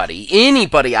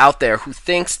 anybody out there who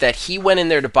thinks that he went in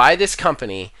there to buy this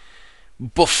company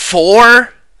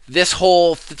before this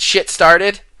whole shit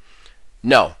started,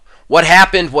 no. What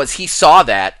happened was he saw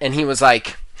that and he was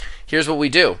like, here's what we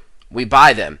do. We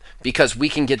buy them because we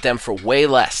can get them for way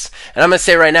less. And I'm going to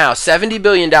say right now, $70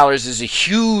 billion is a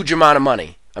huge amount of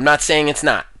money. I'm not saying it's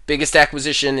not. Biggest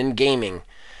acquisition in gaming.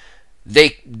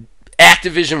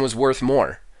 Activision was worth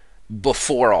more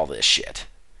before all this shit.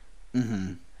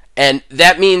 Mm-hmm. And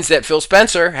that means that Phil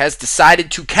Spencer has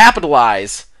decided to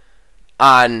capitalize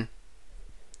on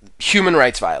human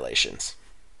rights violations.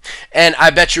 And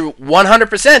I bet you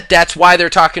 100% that's why they're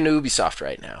talking to Ubisoft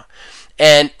right now.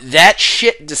 And that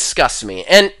shit disgusts me.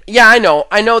 And yeah, I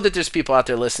know that there's people out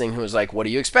there listening who is like, what do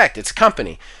you expect? It's a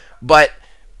company. But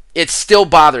it still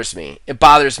bothers me. It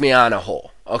bothers me on a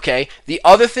whole. Okay? The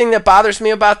other thing that bothers me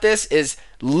about this is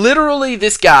literally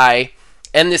this guy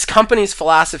and this company's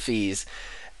philosophies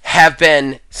have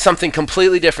been something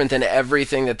completely different than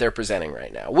everything that they're presenting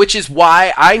right now, which is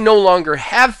why I no longer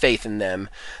have faith in them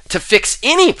to fix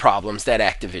any problems that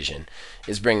Activision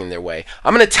is bringing their way.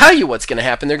 I'm going to tell you what's going to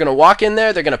happen. They're going to walk in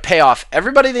there, they're going to pay off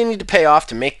everybody they need to pay off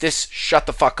to make this shut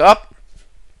the fuck up,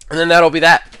 and then that'll be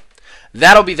that.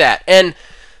 That'll be that. And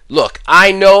look,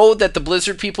 I know that the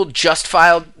Blizzard people just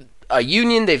filed a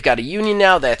union. They've got a union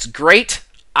now. That's great.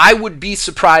 I would be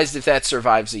surprised if that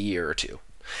survives a year or two.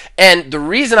 And the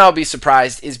reason I'll be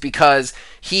surprised is because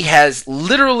he has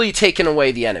literally taken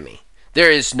away the enemy.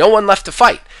 There is no one left to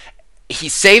fight. He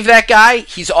saved that guy.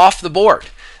 He's off the board.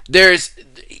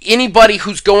 anybody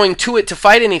who's going to it to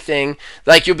fight anything,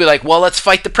 like you'll be like, well, let's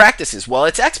fight the practices. Well,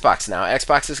 it's Xbox now.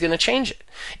 Xbox is going to change it.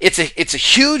 It's a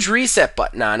huge reset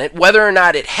button on it, whether or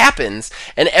not it happens,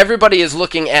 and everybody is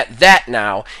looking at that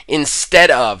now instead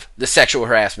of the sexual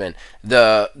harassment,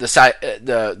 the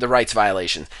rights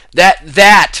violations.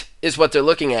 That is what they're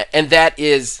looking at, and that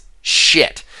is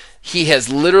shit. He has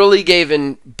literally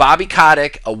given Bobby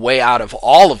Kotick a way out of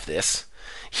all of this.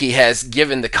 He has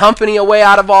given the company a way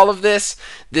out of all of this.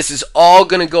 This is all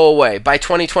going to go away. By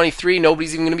 2023,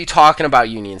 nobody's even going to be talking about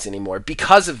unions anymore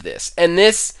because of this. And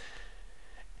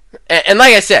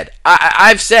like I said,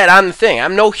 I've said on the thing,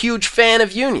 I'm no huge fan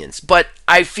of unions, but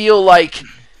I feel like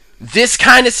this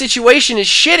kind of situation is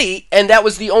shitty, and that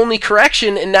was the only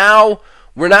correction, and now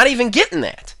we're not even getting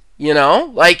that. You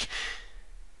know? Like,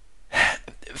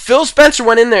 Phil Spencer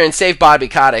went in there and saved Bobby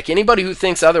Kotick. Anybody who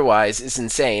thinks otherwise is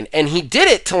insane. And he did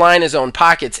it to line his own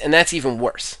pockets, and that's even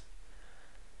worse.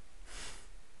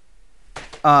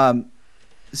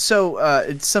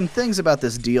 So some things about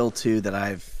this deal, too, that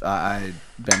I've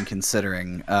been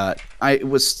considering. It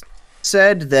was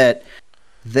said that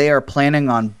they are planning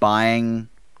on buying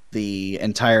the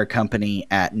entire company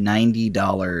at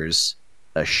 $90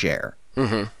 a share.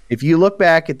 Mm-hmm. If you look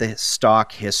back at the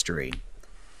stock history,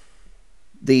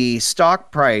 the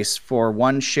stock price for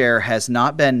one share has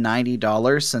not been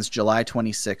 $90 since July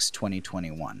 26,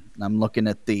 2021. I'm looking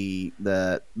at the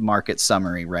market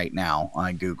summary right now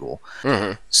on Google.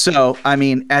 Mm-hmm. So, I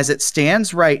mean, as it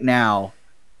stands right now,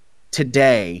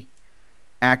 today,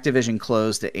 Activision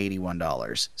closed at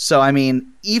 $81. So, I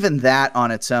mean, even that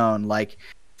on its own, like,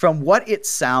 from what it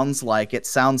sounds like,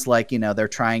 you know, they're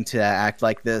trying to act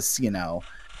like this, you know,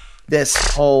 this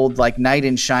whole like knight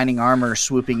in shining armor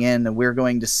swooping in, and we're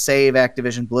going to save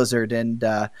Activision Blizzard. And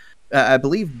I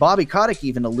believe Bobby Kotick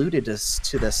even alluded to this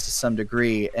to some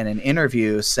degree in an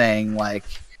interview, saying like,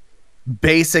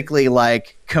 basically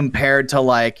like compared to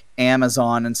like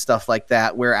Amazon and stuff like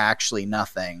that, we're actually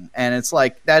nothing. And it's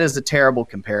like, that is a terrible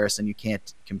comparison. You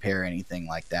can't compare anything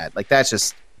like that. Like that's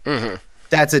just,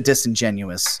 that's a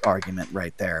disingenuous argument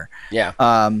right there. Yeah.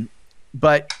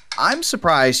 But I'm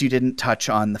surprised you didn't touch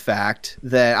on the fact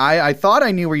that I thought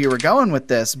I knew where you were going with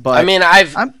this, but I mean,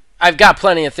 I've got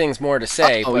plenty of things more to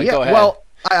say. But yeah, go ahead. Well,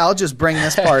 I'll just bring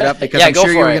this part up because I'm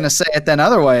sure you were going to say it then.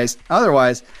 Otherwise,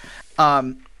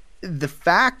 the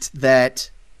fact that,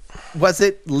 was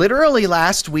it literally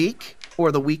last week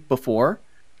or the week before?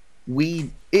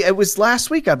 It was last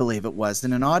week, I believe it was,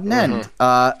 in an odd and end.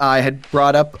 I had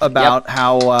brought up about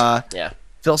how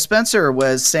Phil Spencer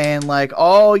was saying like,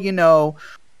 oh, you know,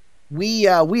 we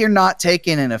are not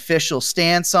taking an official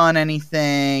stance on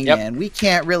anything, and we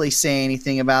can't really say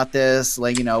anything about this.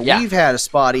 Like, you know, we've had a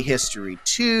spotty history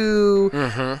too.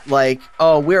 Like,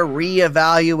 oh, we're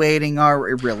reevaluating our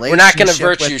relationship. We're not going to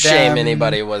virtue shame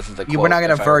anybody. Was the quote? We're not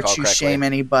going to virtue shame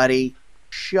anybody.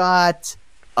 Shut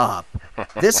up.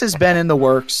 This has been in the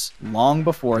works long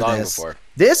before this.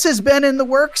 This has been in the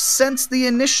works since the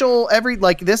initial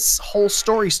this whole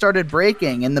story started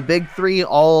breaking, and the big three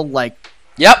all like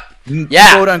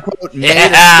quote unquote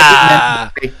made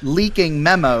a statement leaking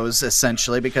memos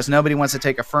essentially because nobody wants to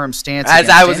take a firm stance. As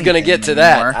I was going to get to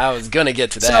that. I was going to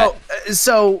get to that.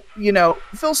 So, you know,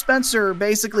 Phil Spencer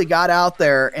basically got out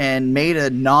there and made a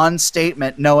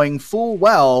non-statement knowing full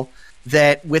well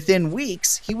that within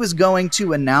weeks he was going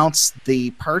to announce the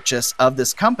purchase of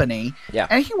this company,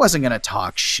 and he wasn't going to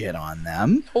talk shit on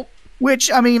them.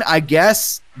 Which, I mean, I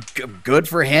guess good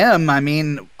for him. I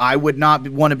mean, I would not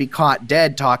want to be caught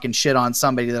dead talking shit on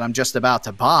somebody that I'm just about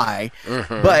to buy.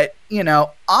 But, you know,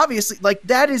 obviously, like,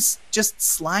 that is just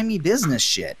slimy business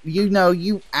shit. You know,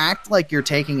 you act like you're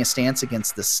taking a stance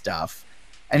against this stuff,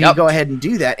 and you go ahead and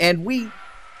do that. And we, you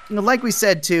know, like we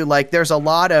said, too, like, there's a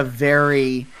lot of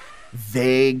very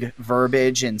vague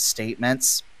verbiage and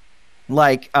statements,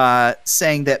 like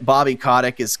saying that Bobby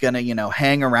Kotick is going to, you know,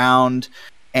 hang around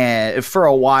and for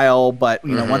a while, but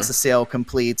you know, once the sale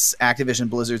completes, Activision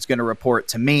Blizzard's going to report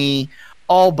to me,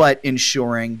 all but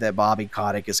ensuring that Bobby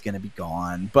Kotick is going to be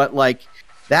gone. But like,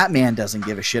 that man doesn't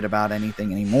give a shit about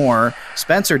anything anymore.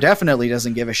 Spencer definitely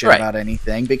doesn't give a shit about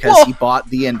anything because he bought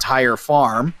the entire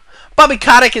farm. Bobby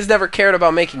Kotick has never cared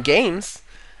about making games.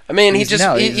 I mean, he cares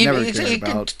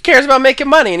about making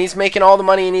money, and he's making all the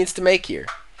money he needs to make here.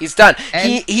 He's done.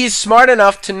 He's smart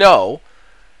enough to know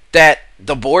that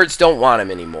the boards don't want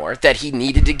him anymore, that he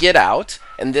needed to get out,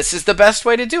 and this is the best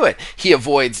way to do it. He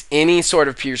avoids any sort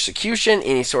of persecution,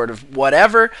 any sort of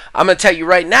whatever. I'm going to tell you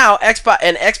right now,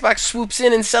 Xbox swoops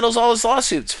in and settles all his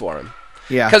lawsuits for him.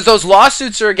 Yeah. Because those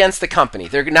lawsuits are against the company.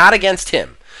 They're not against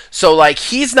him. So, like,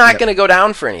 he's not going to go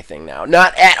down for anything now.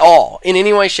 Not at all. In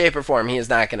any way, shape, or form, he is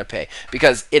not going to pay.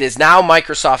 Because it is now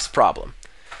Microsoft's problem.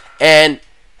 And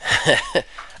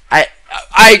I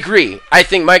agree. I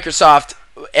think Microsoft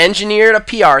engineered a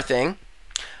PR thing.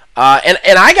 And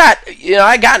I got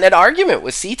in an argument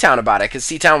with C-Town about it because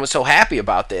C-Town was so happy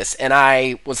about this. And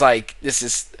I was like, this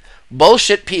is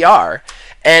bullshit PR.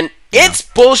 And it's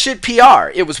bullshit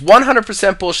PR. It was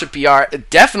 100% bullshit PR,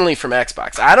 definitely from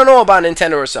Xbox. I don't know about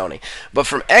Nintendo or Sony, but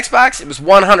from Xbox, it was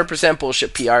 100%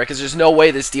 bullshit PR because there's no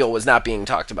way this deal was not being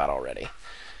talked about already.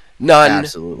 None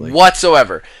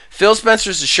whatsoever. Phil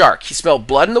Spencer's a shark. He smelled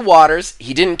blood in the waters.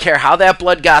 He didn't care how that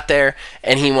blood got there,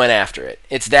 and he went after it.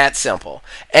 It's that simple.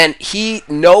 And he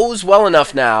knows well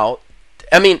enough now.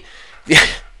 I mean,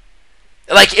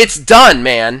 like, it's done,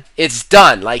 man. It's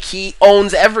done. Like, he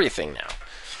owns everything now.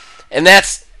 And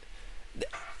that's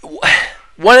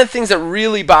one of the things that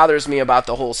really bothers me about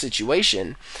the whole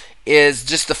situation is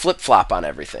just the flip-flop on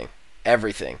everything.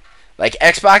 Everything. Like,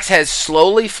 Xbox has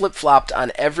slowly flip-flopped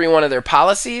on every one of their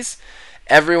policies,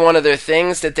 every one of their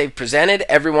things that they've presented,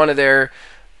 every one of their,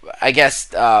 I guess,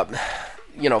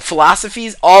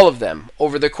 philosophies, all of them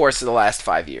over the course of the last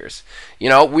 5 years.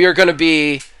 We're going to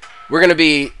be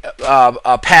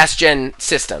past-gen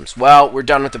systems. Well, we're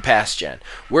done with the past-gen.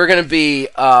 We're going to be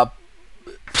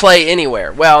play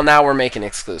anywhere. Well, now we're making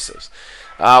exclusives.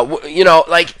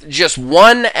 Like, just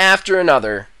one after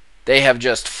another, they have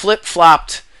just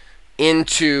flip-flopped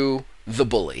into the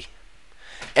bully.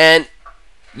 And,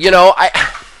 I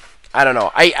don't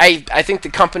know. I think the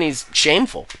company's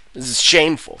shameful. This is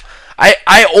shameful.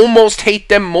 I almost hate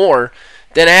them more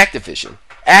than Activision.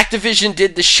 Activision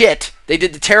did the shit. They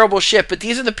did the terrible shit, but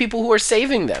these are the people who are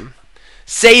saving them.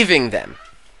 Saving them.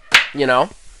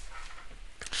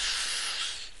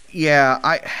 Yeah,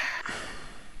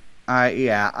 I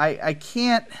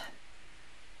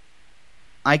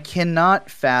cannot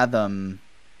fathom.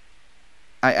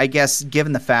 I guess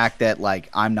given the fact that, like,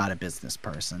 I'm not a business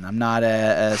person, I'm not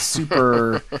a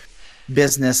super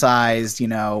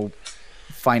businessized,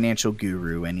 financial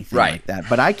guru, anything like that.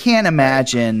 But I can't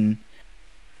imagine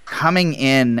coming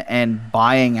in and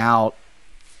buying out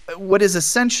what is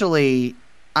essentially,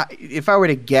 if I were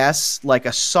to guess, like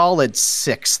a solid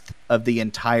sixth of the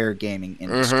entire gaming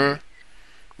industry. Mm-hmm.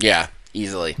 Yeah,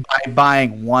 easily. By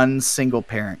buying one single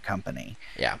parent company.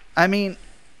 Yeah. I mean,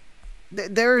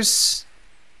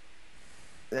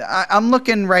 I'm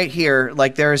looking right here.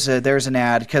 Like, there's an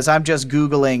ad because I'm just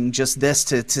Googling just this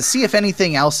to see if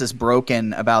anything else is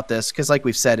broken about this. Because, like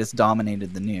we've said, it's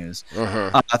dominated the news.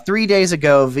 Mm-hmm. 3 days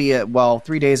ago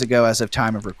 3 days ago as of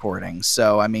time of recording.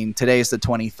 So, I mean, today's the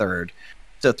 23rd.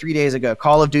 So 3 days ago,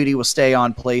 Call of Duty will stay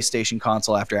on PlayStation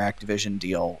console after Activision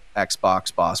deal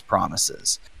Xbox boss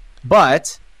promises.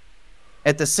 But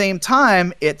at the same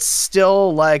time, it's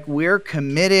still like we're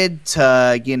committed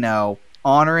to,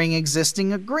 honoring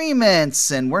existing agreements,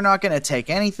 and we're not going to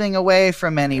take anything away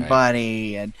from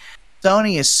anybody. Right. And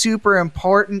Sony is super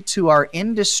important to our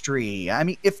industry. I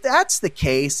mean, if that's the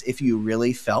case, if you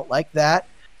really felt like that,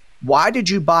 why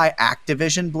did you buy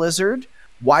Activision Blizzard?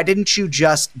 Why didn't you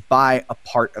just buy a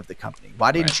part of the company?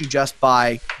 Why didn't you just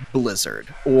buy Blizzard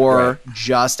or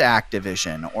just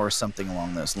Activision or something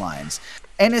along those lines?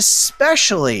 And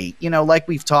especially, like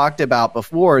we've talked about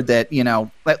before, that,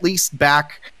 at least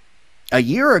back a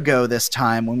year ago this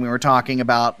time when we were talking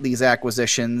about these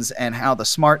acquisitions and how the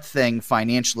smart thing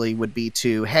financially would be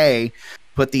to, hey,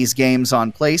 put these games on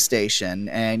PlayStation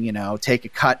and, take a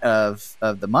cut of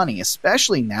the money,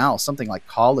 especially now, something like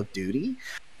Call of Duty.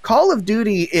 Call of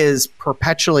Duty is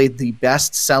perpetually the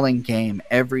best-selling game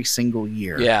every single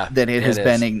year that it has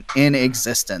been in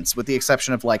existence, with the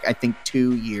exception of, like, I think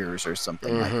 2 years or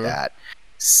something like that,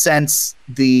 since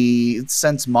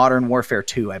Modern Warfare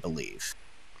 2, I believe.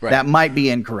 Right. That might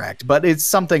be incorrect, but it's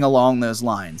something along those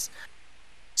lines.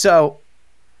 So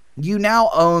you now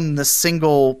own the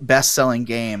single best-selling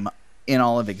game in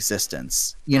all of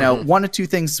existence. One of two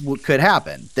things could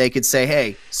happen. They could say,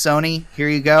 hey, Sony, here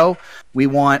you go. We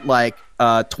want like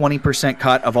a 20%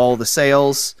 cut of all the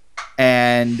sales,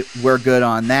 and we're good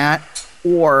on that.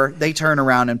 Or they turn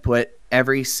around and put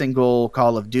every single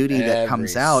Call of Duty that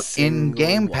comes out in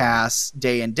Game Pass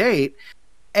day and date.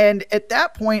 And at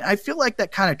that point, I feel like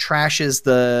that kind of trashes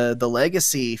the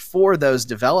legacy for those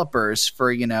developers,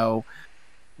 for,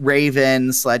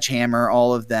 Raven, Sledgehammer,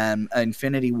 all of them,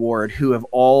 Infinity Ward, who have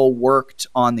all worked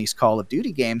on these Call of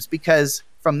Duty games, because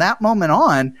from that moment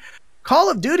on,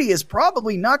 Call of Duty is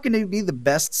probably not going to be the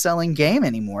best-selling game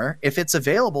anymore if it's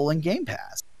available in Game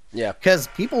Pass. Yeah. Because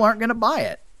people aren't going to buy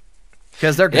it.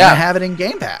 because they're going to have it in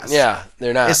Game Pass. Yeah,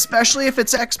 they're not. Especially if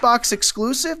it's Xbox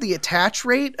exclusive, the attach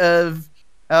rate of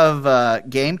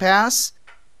Game Pass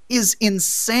is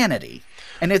insanity,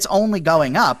 and it's only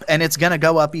going up, and it's going to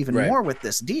go up even more with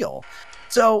this deal.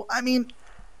 So, I mean,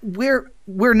 we're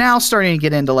now starting to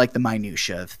get into like the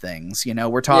minutia of things. You know,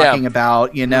 we're talking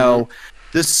about, you know,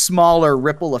 the smaller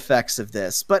ripple effects of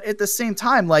this, but at the same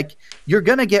time, like, you're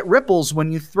going to get ripples when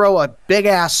you throw a big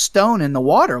ass stone in the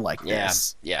water like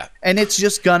this. Yeah. And it's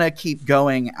just going to keep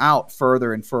going out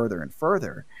further and further and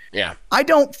further. Yeah. I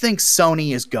don't think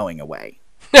Sony is going away.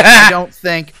 I don't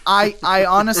think. I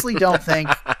honestly don't think.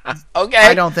 Okay.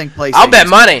 I don't think PlayStation. I'll bet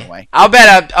money. I'll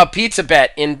bet a pizza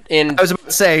bet in. I was about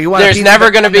to say, you want. There's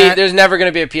never going to be. There's never going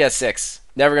to be a PS6.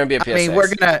 Never going to be a PS6. I mean, we're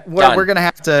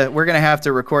gonna have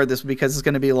to record this because it's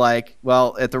going to be like,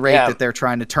 well, at the rate that they're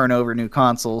trying to turn over new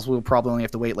consoles, we'll probably only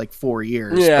have to wait like 4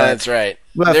 years. Yeah, that's right.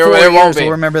 Well, there won't be.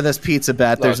 We'll remember this pizza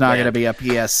bet. There's not going to be a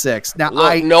PS6. Now,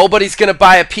 nobody's going to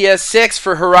buy a PS6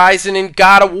 for Horizon and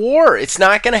God of War. It's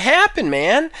not going to happen,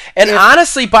 man. And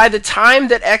honestly, by the time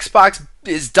that Xbox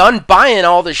is done buying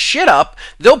all this shit up,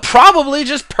 they'll probably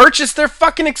just purchase their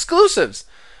fucking exclusives.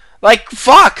 Like,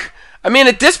 fuck. I mean,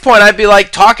 at this point, I'd be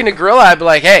like talking to Gorilla. I'd be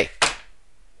like, "Hey,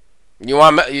 you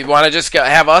want to just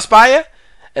have us buy it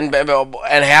and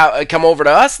come over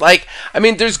to us?" Like, I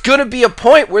mean, there's gonna be a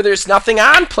point where there's nothing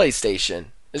on PlayStation.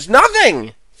 There's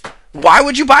nothing. Why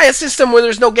would you buy a system where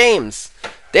there's no games?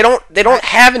 They don't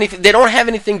have anything. They don't have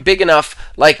anything big enough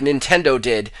like Nintendo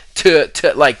did to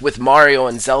like with Mario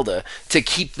and Zelda to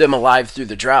keep them alive through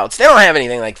the droughts. They don't have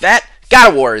anything like that. God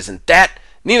of War isn't that.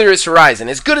 Neither is Horizon.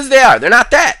 As good as they are, they're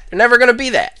not that. They're never going to be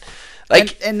that.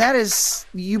 Like, and that is,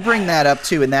 you bring that up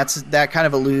too, and that kind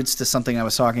of alludes to something I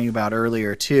was talking about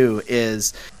earlier too.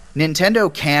 Is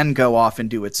Nintendo can go off and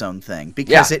do its own thing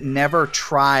because it never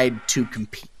tried to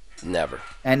compete. Never.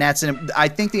 And I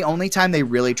think the only time they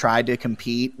really tried to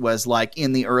compete was like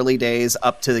in the early days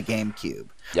up to the GameCube.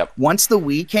 Yep. Once the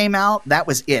Wii came out, that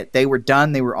was it. They were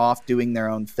done. They were off doing their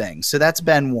own thing. So that's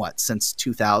been since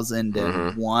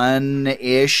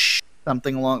 2001-ish,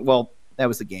 something along. Well, that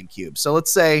was the GameCube. So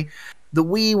let's say the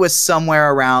Wii was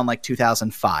somewhere around like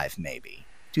 2005, maybe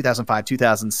 2005,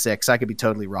 2006. I could be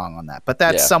totally wrong on that, but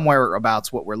that's somewhere about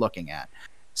what we're looking at.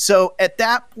 So at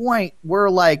that point, we're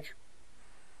like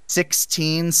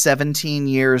 16, 17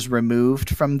 years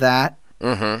removed from that.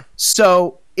 Mm-hmm.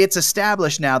 So it's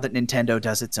established now that Nintendo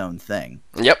does its own thing.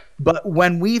 Yep. But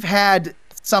when we've had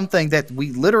something that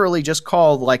we literally just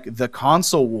called like the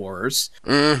console wars,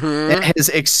 it has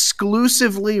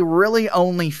exclusively really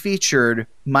only featured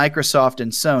Microsoft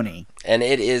and Sony. And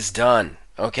it is done.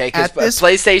 Okay? Because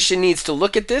PlayStation needs to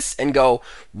look at this and go,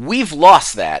 we've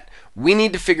lost that. We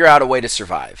need to figure out a way to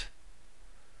survive.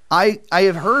 I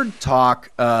have heard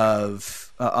talk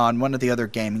of, on one of the other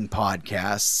gaming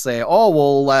podcasts, say,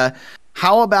 oh, well,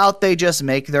 how about they just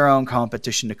make their own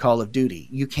competition to Call of Duty?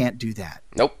 You can't do that.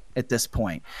 Nope. At this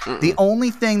point. The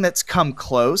only thing that's come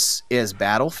close is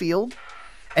Battlefield.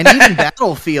 And even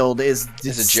Battlefield is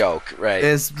a joke, right?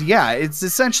 It's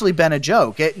essentially been a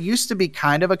joke. It used to be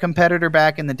kind of a competitor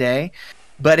back in the day,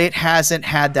 but it hasn't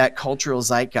had that cultural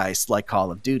zeitgeist like Call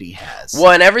of Duty has.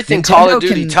 Well, and everything Call of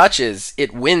Duty touches,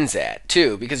 it wins at,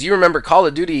 too. Because you remember Call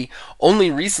of Duty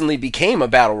only recently became a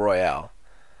battle royale.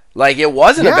 Like, it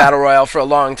wasn't a battle royale for a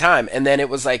long time. And then it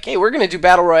was like, hey, we're going to do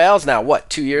battle royales now,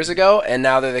 2 years ago? And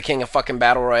now they're the king of fucking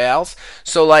battle royales.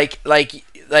 So, like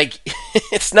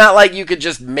it's not like you could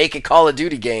just make a Call of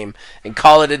Duty game and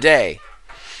call it a day.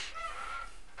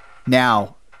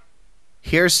 Now,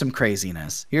 here's some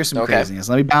craziness. Let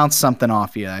me bounce something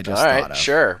off you I just thought of. All right,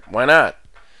 sure. Why not?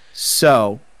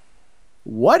 So,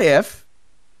 what if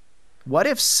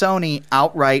Sony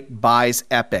outright buys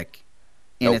Epic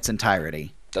in its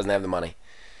entirety? Doesn't have the money.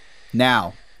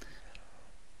 Now,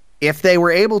 if they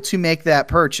were able to make that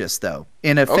purchase, though,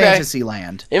 in a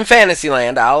Fantasyland. In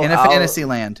Fantasyland,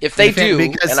 Fantasyland. If they do,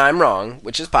 and I'm wrong,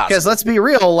 which is possible. Because let's be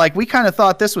real, like, we kind of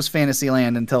thought this was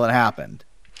Fantasyland until it happened.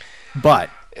 But.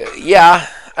 Yeah.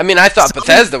 I mean, I thought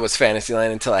Bethesda was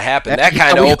Fantasyland until it happened. That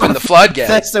kind of opened the floodgates.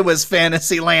 Bethesda was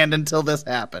Fantasyland until this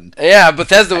happened. Yeah,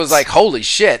 Bethesda was like, holy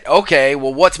shit, okay,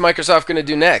 well, what's Microsoft going to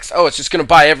do next? Oh, it's just going to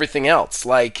buy everything else.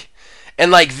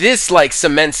 And this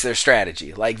cements their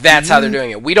strategy. Like, that's how they're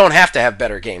doing it. We don't have to have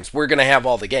better games. We're going to have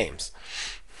all the games.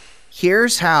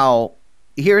 Here's how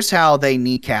they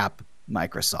kneecap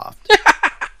Microsoft.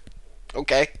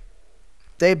 Okay.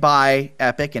 They buy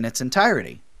Epic in its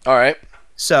entirety. All right.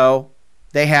 So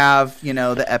they have,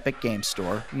 the Epic Game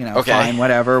Store, fine,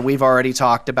 whatever. We've already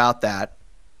talked about that.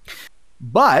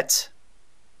 But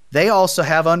they also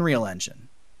have Unreal Engine.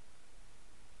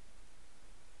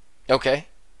 Okay.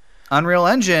 Unreal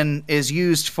Engine is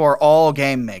used for all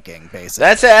game making, basically.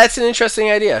 That's an interesting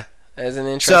idea. That's an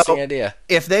interesting idea.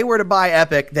 If they were to buy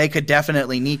Epic, they could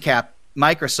definitely kneecap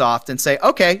Microsoft and say,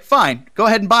 okay, fine, go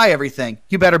ahead and buy everything.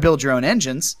 You better build your own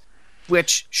engines,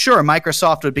 which, sure,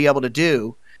 Microsoft would be able to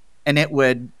do, and it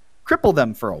would cripple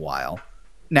them for a while.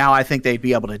 Now I think they'd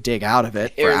be able to dig out of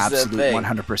it for absolute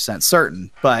 100%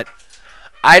 certain. But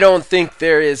I don't think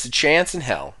there is a chance in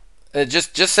hell.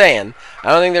 Just saying, I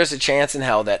don't think there's a chance in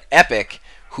hell that Epic,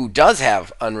 who does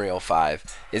have Unreal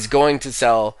 5, is going to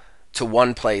sell to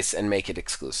one place and make it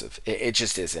exclusive. It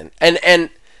just isn't. And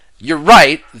you're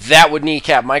right, that would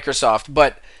kneecap Microsoft.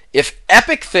 But if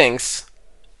Epic thinks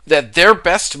that their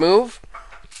best move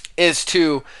is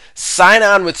to sign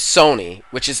on with Sony,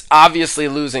 which is obviously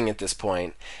losing at this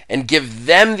point, and give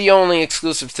them the only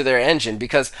exclusive to their engine,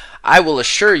 because I will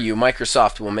assure you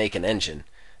Microsoft will make an engine.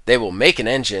 They will make an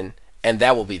engine, and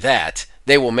that will be that.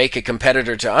 They will make a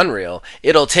competitor to Unreal.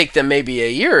 It'll take them maybe a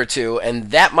year or two, and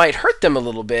that might hurt them a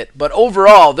little bit, but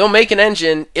overall, they'll make an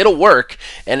engine, it'll work,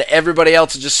 and everybody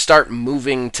else will just start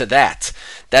moving to that.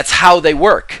 That's how they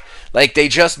work. Like, they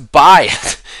just buy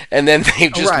it, and then they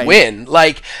just win.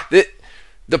 Like, the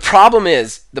problem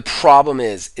is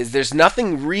there's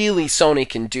nothing really Sony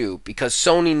can do, because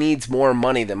Sony needs more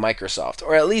money than Microsoft,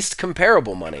 or at least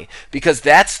comparable money, because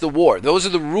that's the war. Those are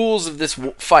the rules of this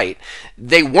fight.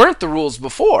 They weren't the rules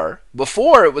before.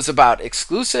 Before, it was about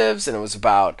exclusives, and it was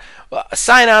about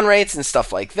sign-on rates and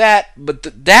stuff like that. But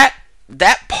that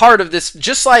part of this,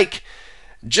 just like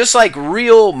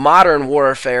real modern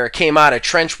warfare came out of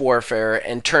trench warfare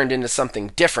and turned into something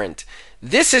different,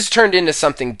 this has turned into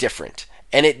something different.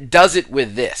 And it does it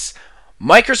with this.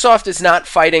 Microsoft is not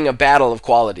fighting a battle of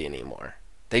quality anymore.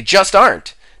 They just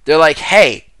aren't. They're like,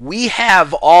 hey, we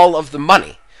have all of the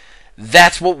money.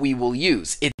 That's what we will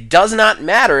use. It does not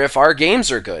matter if our games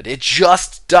are good. It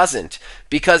just doesn't.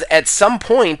 Because at some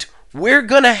point, we're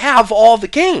going to have all the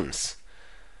games.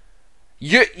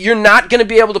 You're not going to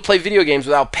be able to play video games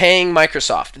without paying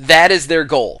Microsoft. That is their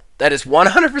goal. That is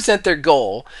 100% their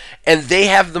goal. And they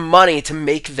have the money to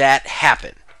make that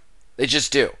happen. They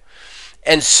just do.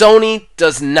 And Sony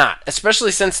does not,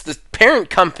 especially since the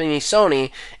parent company, Sony,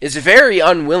 is very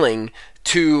unwilling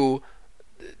to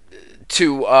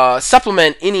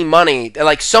supplement any money.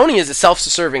 Like, Sony is a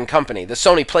self-serving company. The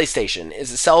Sony PlayStation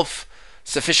is a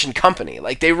self-sufficient company.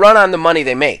 Like, they run on the money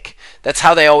they make. That's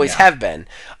how they always have been.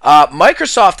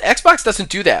 Xbox doesn't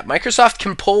do that. Microsoft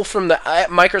can pull from the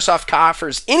Microsoft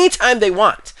coffers anytime they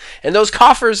want. And those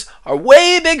coffers are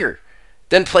way bigger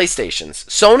than PlayStation's.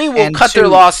 Sony will cut their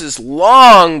losses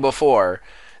long before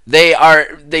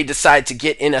they decide to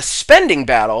get in a spending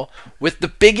battle with the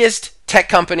biggest tech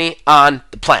company on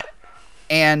the planet.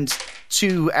 And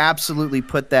to absolutely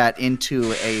put that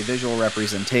into a visual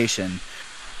representation,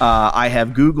 I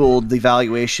have Googled the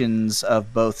valuations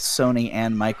of both Sony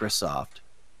and Microsoft.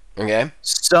 Okay.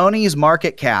 Sony's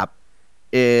market cap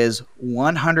is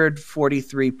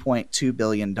 $143.2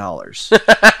 billion.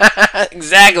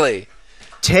 Exactly.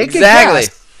 Take a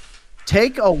guess.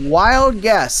 Take a wild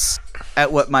guess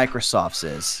at what Microsoft's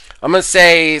is. I'm going to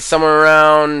say somewhere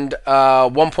around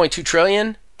 $1.2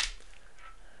 trillion.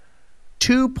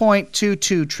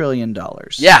 $2.22 trillion.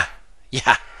 Yeah.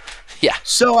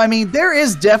 So, I mean, there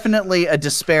is definitely a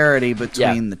disparity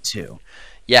between the two.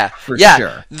 Yeah. For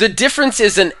sure. The difference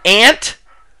is an ant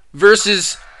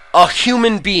versus a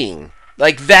human being.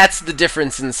 Like, that's the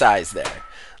difference in size there.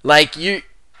 Like,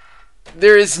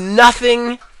 there is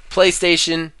nothing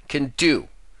PlayStation can do.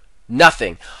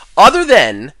 Nothing. Other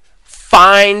than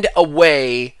find a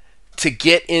way to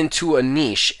get into a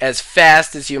niche as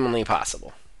fast as humanly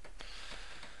possible.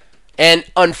 And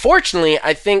unfortunately,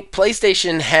 I think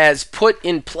PlayStation has put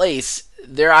in place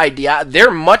their idea.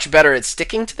 They're much better at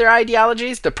sticking to their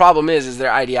ideologies. The problem is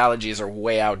their ideologies are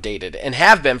way outdated and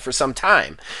have been for some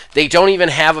time. They don't even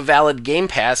have a valid Game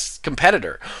Pass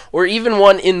competitor or even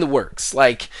one in the works.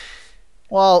 Like,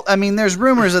 well, I mean, there's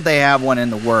rumors that they have one in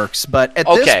the works, but at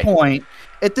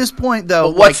this point, though,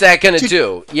 well, what's that going to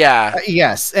do? Yeah.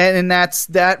 Yes, and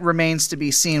that remains to be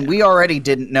seen. We already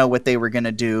didn't know what they were going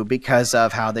to do because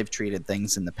of how they've treated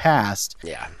things in the past.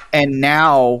 Yeah. And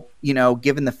now,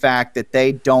 given the fact that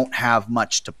they don't have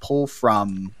much to pull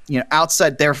from,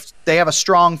 outside, they have a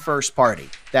strong first party.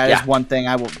 That is one thing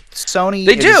Sony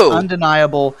is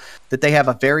undeniable that they have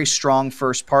a very strong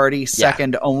first party,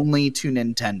 second only to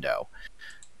Nintendo.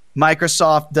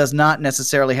 Microsoft does not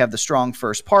necessarily have the strong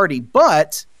first party,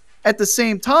 but at the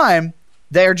same time,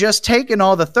 they're just taking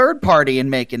all the third party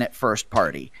and making it first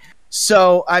party.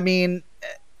 So, I mean,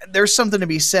 there's something to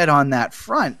be said on that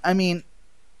front. I mean,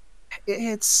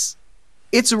 it's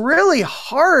it's really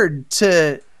hard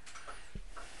to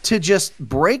just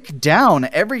break down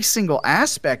every single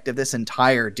aspect of this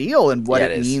entire deal and what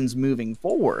it means moving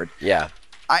forward. Yeah.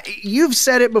 You've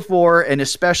said it before, and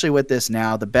especially with this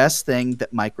now, the best thing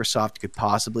that Microsoft could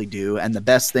possibly do, and the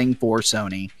best thing for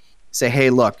Sony, say, hey,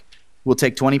 look, we'll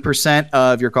take 20%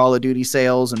 of your Call of Duty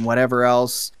sales and whatever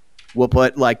else. We'll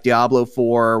put like Diablo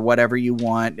 4 or whatever you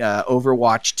want,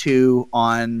 Overwatch 2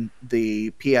 on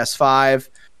the PS5,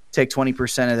 take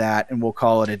 20% of that, and we'll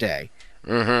call it a day.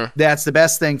 Mm-hmm. That's the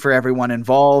best thing for everyone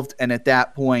involved, and at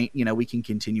that point, we can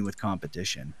continue with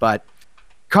competition. But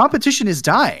competition is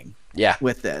dying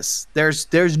with this.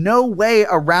 There's no way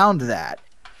around that.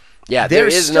 Yeah,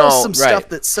 there's still some stuff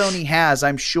that Sony has,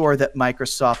 I'm sure, that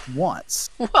Microsoft wants.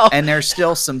 Well, and there's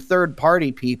still some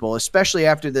third-party people, especially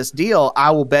after this deal. I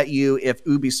will bet you if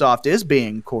Ubisoft is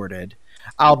being courted,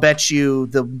 I'll bet you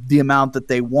the amount that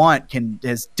they want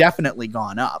has definitely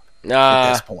gone up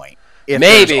at this point. If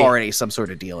maybe there's already some sort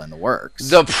of deal in the works.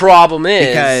 The problem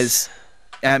is...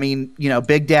 Because,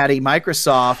 Big Daddy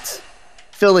Microsoft...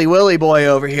 Philly Willy boy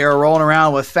over here rolling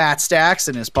around with fat stacks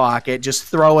in his pocket, just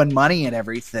throwing money at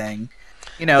everything.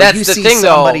 That's you the see thing,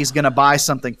 somebody's going to buy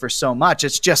something for so much.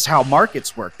 It's just how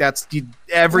markets work. That's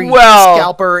every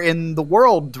scalper in the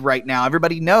world right now.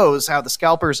 Everybody knows how the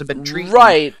scalpers have been treated.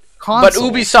 Right. Console.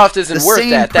 But Ubisoft isn't worth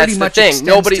that. That's the thing.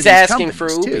 Nobody's asking for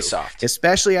Ubisoft. Too.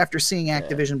 Especially after seeing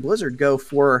Activision Blizzard go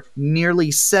for nearly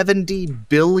 $70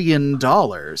 billion.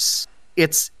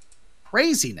 It's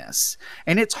craziness,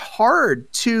 and it's hard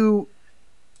to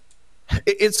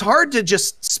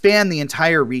just span the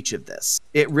entire reach of this.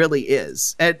 It really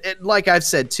is. And like I've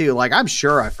said too, like I'm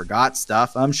sure I forgot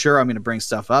stuff. I'm sure I'm going to bring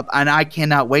stuff up, and I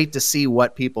cannot wait to see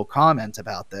what people comment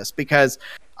about this, because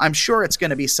I'm sure it's going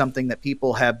to be something that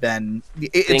people have been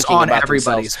it's on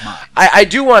everybody's mind. I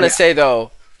do want to say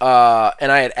though,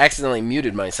 and I had accidentally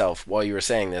muted myself while you were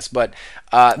saying this, but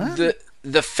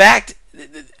the fact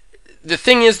the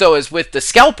thing is, though, is with the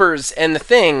scalpers and the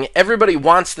thing, everybody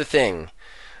wants the thing.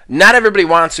 Not everybody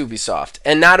wants Ubisoft.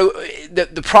 And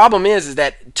the problem is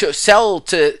that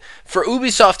for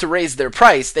Ubisoft to raise their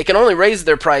price, they can only raise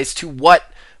their price to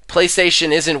what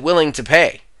PlayStation isn't willing to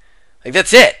pay. Like,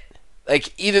 that's it.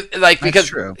 Like,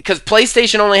 because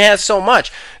PlayStation only has so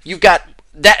much. You've got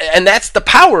that, and that's the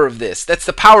power of this. That's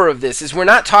the power of this, is we're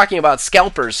not talking about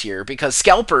scalpers here, because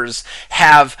scalpers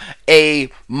have a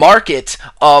market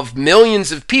of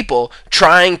millions of people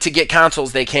trying to get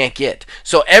consoles they can't get.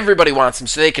 So everybody wants them,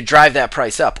 so they could drive that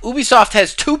price up. Ubisoft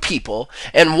has two people,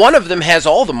 and one of them has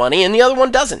all the money and the other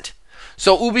one doesn't.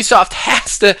 So Ubisoft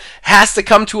has to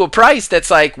come to a price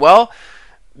that's like, well,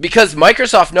 because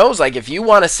Microsoft knows, like, if you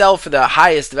want to sell for the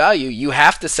highest value, you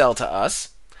have to sell to us,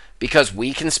 because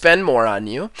we can spend more on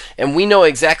you, and we know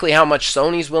exactly how much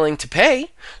Sony's willing to pay,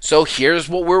 so here's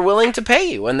what we're willing to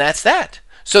pay you, and that's that.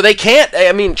 So they can't,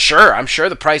 I'm sure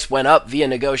the price went up via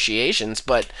negotiations,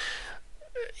 but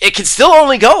it can still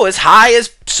only go as high as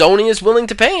Sony is willing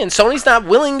to pay, and Sony's not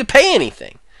willing to pay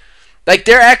anything. Like,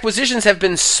 their acquisitions have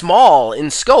been small in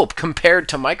scope compared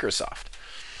to Microsoft.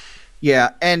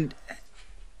 Yeah, and,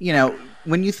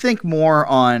 when you think more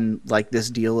on like this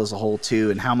deal as a whole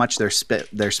too, and how much they're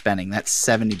spending, that's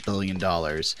 $70 billion.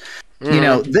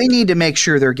 They need to make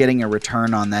sure they're getting a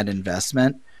return on that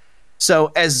investment.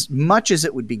 So as much as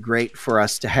it would be great for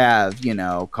us to have,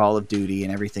 Call of Duty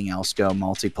and everything else go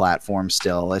multi-platform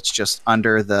still, it's just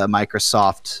under the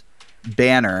Microsoft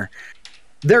banner.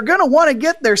 They're going to want to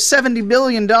get their $70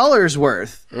 billion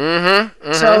worth.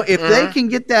 So if they can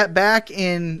get that back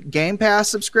in Game Pass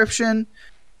subscription,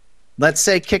 let's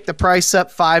say kick the price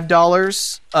up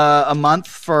 $5 a month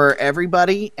for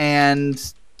everybody,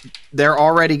 and they're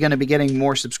already going to be getting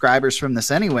more subscribers from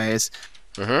this anyways.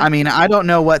 I mean, I don't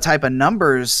know what type of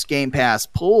numbers Game Pass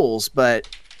pulls, but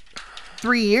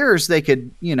 3 years they could,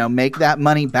 make that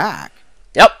money back.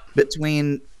 Yep.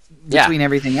 Between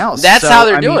everything else. That's how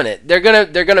they're doing it. They're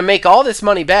gonna make all this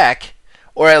money back,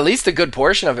 or at least a good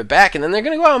portion of it back, and then they're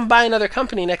gonna go out and buy another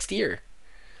company next year.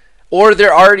 Or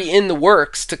they're already in the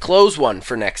works to close one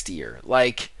for next year.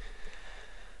 Like,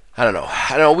 I don't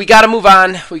know. We got to move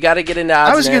on. We got to get into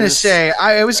odds. I was going to say,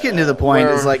 I was getting to the point.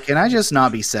 It's like, can I just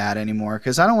not be sad anymore?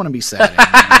 Because I don't want to be sad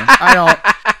anymore.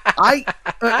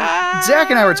 Zach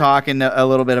and I were talking a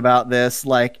little bit about this.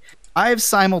 Like, I've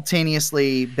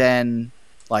simultaneously been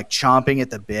like chomping at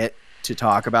the bit to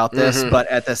talk about this, but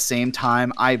at the same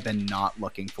time, I've been not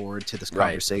looking forward to this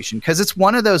conversation, because it's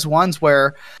one of those ones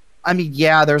where,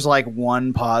 there's like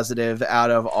one positive out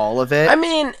of all of it.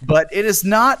 But it is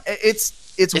not. It's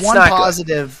one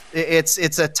positive. Good.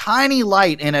 It's a tiny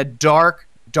light in a dark,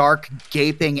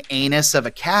 gaping anus of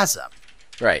a chasm.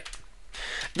 Right.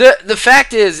 The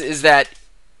fact is that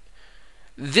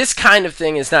this kind of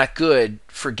thing is not good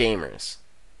for gamers.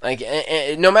 Like,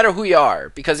 no matter who you are,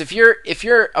 because if you're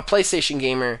a PlayStation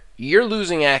gamer, you're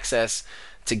losing access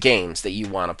to games that you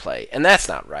want to play, and that's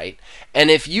not right.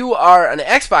 And if you are an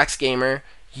Xbox gamer,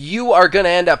 you are going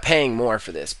to end up paying more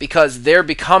for this because they're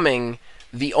becoming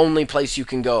the only place you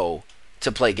can go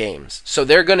to play games. So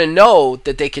they're going to know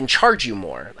that they can charge you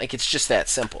more. Like, it's just that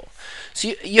simple.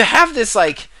 So you have this,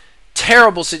 like,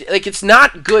 terrible, like, it's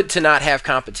not good to not have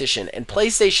competition, and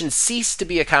PlayStation ceased to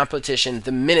be a competition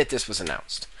the minute this was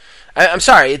announced. I'm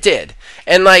sorry, it did.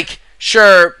 And, like,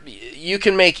 sure, you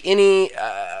can make any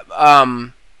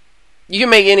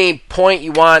point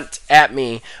you want at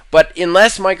me, but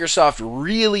unless Microsoft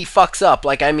really fucks up,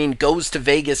 like, I mean, goes to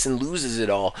Vegas and loses it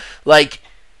all, like,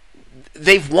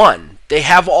 they've won. They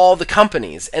have all the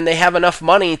companies, and they have enough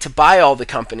money to buy all the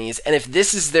companies, and if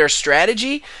this is their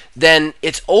strategy, then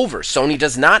it's over. Sony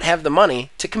does not have the money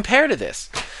to compare to this.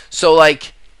 So,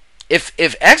 like, if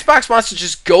Xbox wants to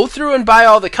just go through and buy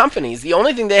all the companies, the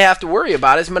only thing they have to worry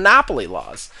about is monopoly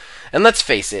laws. And let's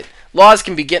face it, laws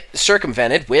can be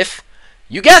circumvented with,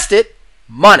 you guessed it,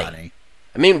 money.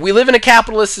 I mean, we live in a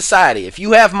capitalist society. If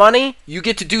you have money, you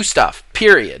get to do stuff,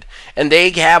 period. And they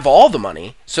have all the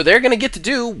money, so they're going to get to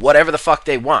do whatever the fuck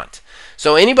they want.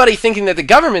 So anybody thinking that the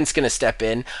government's going to step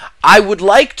in, I would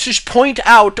like to point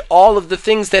out all of the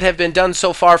things that have been done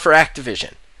so far for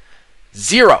Activision.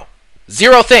 Zero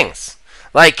things.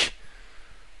 Like,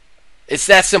 it's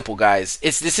that simple, guys.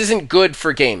 This isn't good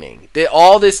for gaming.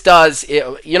 All this does,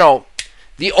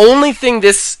 the only thing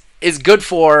this is good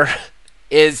for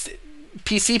is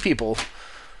PC people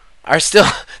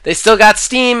they still got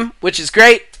Steam, which is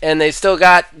great, and they still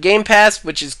got Game Pass,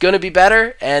 which is going to be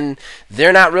better, and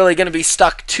they're not really going to be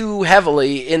stuck too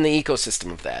heavily in the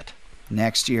ecosystem of that.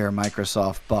 Next year,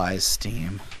 Microsoft buys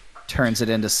Steam, turns it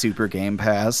into Super Game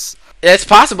Pass. It's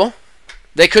possible.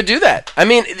 They could do that. I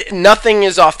mean, nothing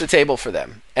is off the table for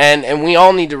them, and we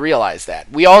all need to realize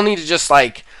that. We all need to just,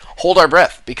 like, hold our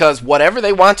breath, because whatever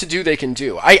they want to do, they can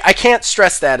do. I can't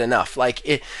stress that enough.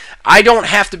 Like, I don't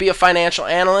have to be a financial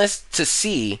analyst to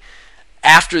see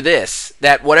after this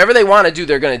that whatever they want to do,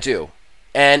 they're going to do.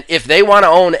 And if they want to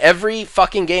own every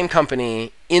fucking game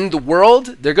company in the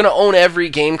world, they're going to own every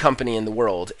game company in the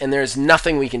world, and there's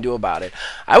nothing we can do about it.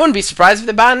 I wouldn't be surprised if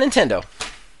they buy a Nintendo.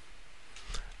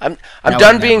 I'm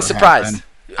done being surprised. Happen.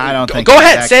 I don't think. Go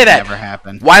ahead, say that. Never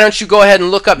happen. Why don't you go ahead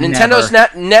and look up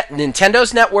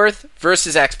Nintendo's net worth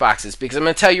versus Xbox's? Because I'm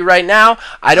going to tell you right now,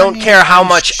 I don't care how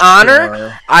much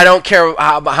honor. I don't care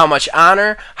how much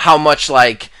honor, how much,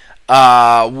 like,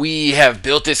 we have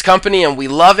built this company and we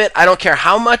love it. I don't care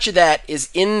how much of that is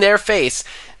in their face.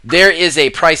 There is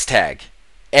a price tag,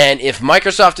 and if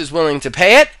Microsoft is willing to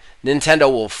pay it, Nintendo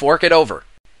will fork it over.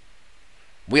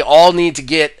 We all need to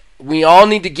get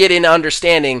in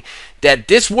understanding that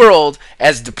this world,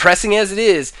 as depressing as it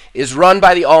is run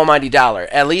by the almighty dollar,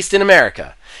 at least in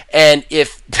America. And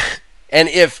if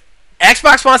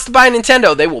Xbox wants to buy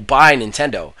Nintendo, they will buy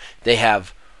Nintendo. They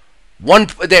have 2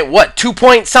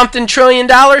 point something trillion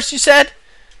dollars, you said?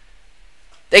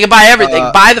 They can buy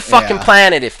everything. Buy the fucking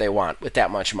planet if they want with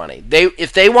that much money.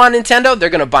 If they want Nintendo, they're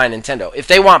going to buy Nintendo. If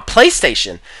they want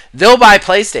PlayStation, they'll buy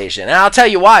PlayStation. And I'll tell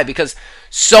you why, because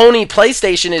Sony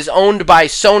PlayStation is owned by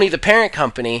Sony, the parent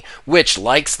company, which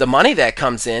likes the money that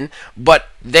comes in, but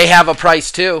they have a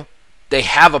price too. They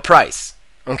have a price,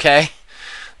 okay?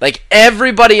 Like,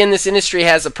 everybody in this industry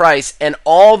has a price, and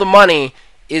all the money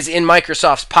is in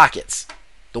Microsoft's pockets.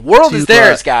 The world is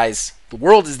theirs, guys. The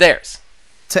world is theirs.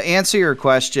 To answer your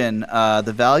question,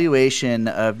 the valuation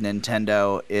of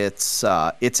Nintendo, it's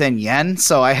in yen,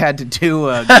 so I had to do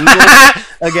Google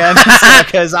again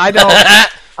because I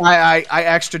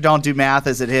extra don't do math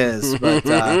as it is, but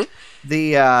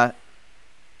the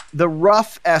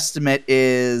rough estimate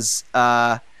is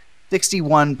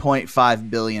 $61.5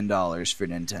 billion for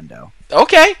Nintendo.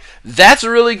 Okay, that's a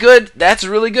really good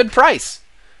price.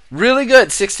 Really good,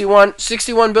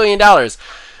 $61 billion.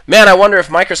 Man, I wonder if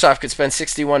Microsoft could spend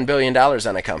 $61 billion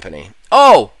on a company.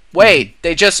 Oh, wait,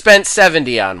 they just spent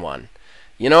 70 on one.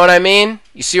 You know what I mean?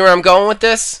 You see where I'm going with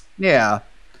this? Yeah.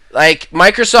 Like,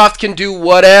 Microsoft can do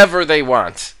whatever they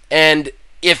want. And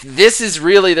if this is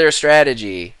really their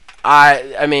strategy,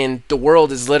 I mean, the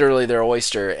world is literally their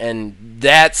oyster, and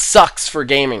that sucks for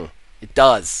gaming. It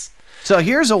does. So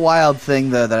here's a wild thing,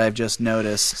 though, that I've just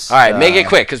noticed. All right, make it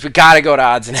quick, because we got to go to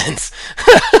odds and ends.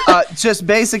 Just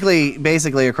basically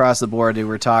across the board,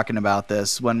 we're talking about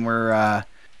this when we're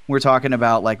talking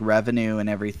about, like, revenue and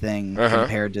everything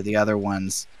compared to the other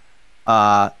ones.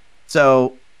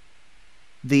 So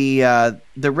the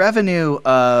revenue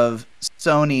of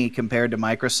Sony compared to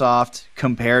Microsoft,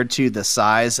 compared to the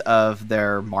size of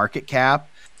their market cap,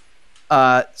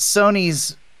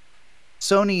 Sony's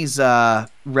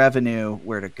revenue,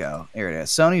 where'd it go? There it is.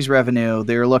 Sony's revenue,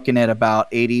 they're looking at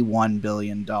about $81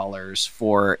 billion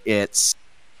for its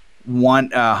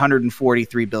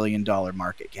 $143 billion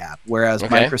market cap, whereas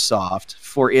Microsoft,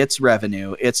 for its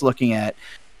revenue, it's looking at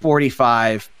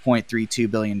 $45.32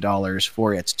 billion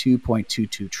for its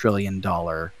 $2.22 trillion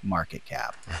market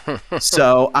cap.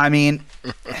 So, I mean,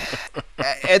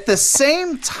 at the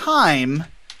same time,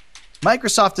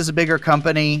 Microsoft is a bigger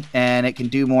company and it can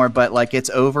do more, but like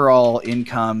its overall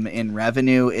income in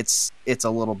revenue, it's a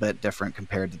little bit different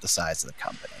compared to the size of the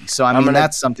company. So, I mean,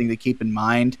 that's something to keep in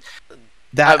mind.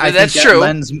 That's true.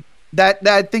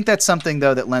 I think that's something,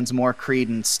 though, that lends more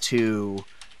credence to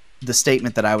the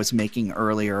statement that I was making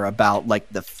earlier about like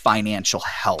the financial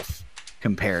health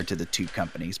compared to the two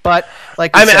companies. But like,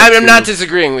 I'm not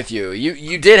disagreeing with you.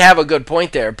 You did have a good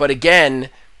point there. But again,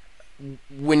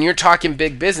 when you're talking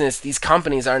big business, these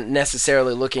companies aren't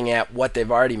necessarily looking at what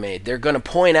they've already made. They're going to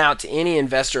point out to any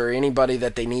investor or anybody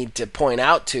that they need to point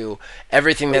out to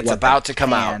everything that's about to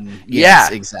come out. Yes, yeah,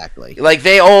 exactly. Like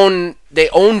they own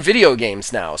video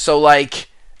games now. So like,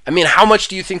 I mean, how much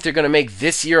do you think they're going to make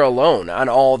this year alone on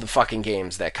all the fucking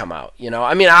games that come out? You know,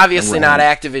 I mean, obviously not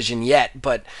Activision yet,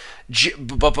 but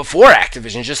before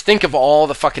Activision, just think of all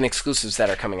the fucking exclusives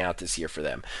that are coming out this year for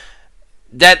them.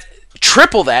 That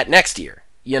triple that next year,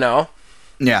 you know?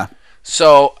 Yeah.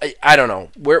 So I don't know.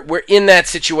 We're in that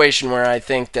situation where I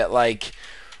think that, like,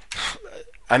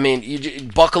 I mean, you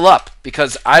buckle up,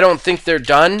 because I don't think they're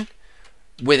done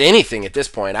with anything at this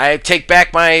point. I take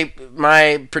back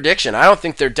my prediction. I don't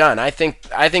think they're done. I think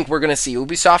we're going to see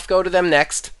Ubisoft go to them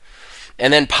next,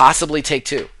 and then possibly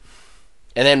Take-Two.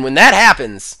 And then when that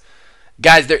happens,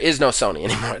 guys, there is no Sony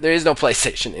anymore. There is no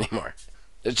PlayStation anymore.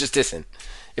 There just isn't.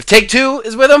 If Take-Two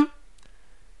is with them,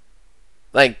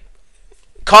 like,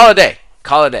 call it a day.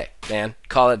 Call it a day, man.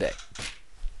 Call it a day.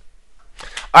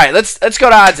 All right, let's go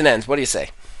to odds and ends. What do you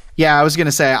say? Yeah, I was going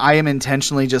to say, I am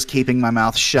intentionally just keeping my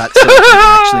mouth shut so I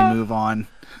can actually move on.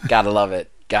 Gotta love it.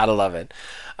 Gotta love it.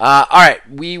 All right,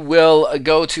 we will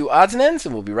go to odds and ends,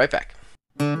 and we'll be right back.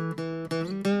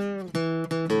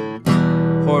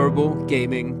 Horrible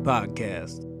Gaming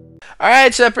Podcast. All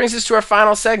right, so that brings us to our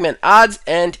final segment, odds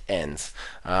and ends.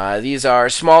 These are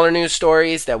smaller news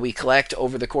stories that we collect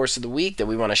over the course of the week that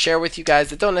we want to share with you guys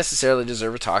that don't necessarily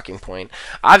deserve a talking point.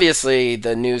 Obviously,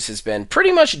 the news has been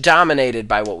pretty much dominated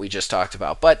by what we just talked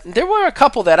about, but there were a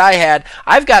couple that I had.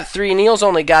 I've got 3. Neil's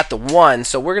only got the 1,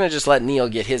 so we're going to just let Neil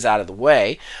get his out of the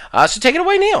way. So take it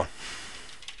away, Neil.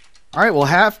 All right, well,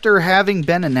 after having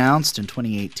been announced in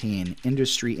 2018,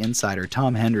 industry insider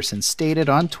Tom Henderson stated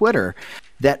on Twitter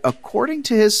that according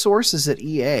to his sources at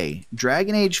EA,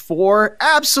 Dragon Age 4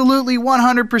 absolutely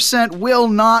 100% will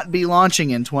not be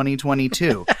launching in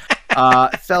 2022.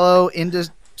 Fellow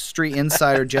industry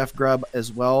insider Jeff Grubb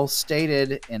as well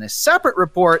stated in a separate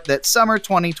report that summer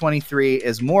 2023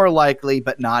 is more likely,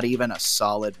 but not even a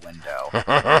solid window.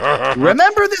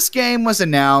 Remember, this game was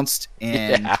announced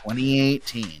in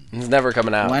 2018. It's never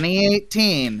coming out.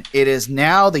 2018. It is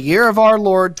now the year of our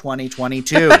Lord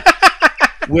 2022.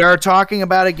 We are talking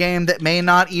about a game that may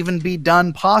not even be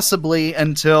done possibly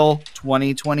until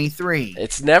 2023.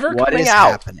 It's never coming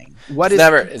out. What is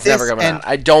happening? It's never coming out.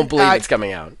 I don't believe it's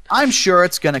coming out. I'm sure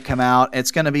it's going to come out.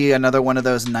 It's going to be another one of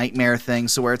those nightmare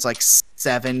things where it's like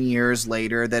 7 years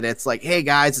later that it's like, hey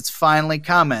guys, it's finally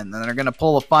coming. And they're going to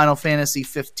pull a Final Fantasy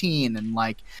 15 and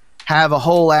like have a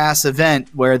whole ass event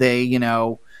where they, you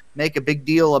know, make a big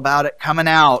deal about it coming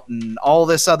out and all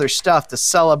this other stuff to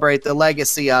celebrate the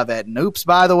legacy of it. And oops,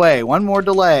 by the way, one more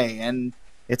delay and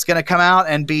it's going to come out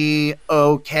and be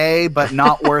okay, but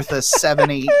not worth a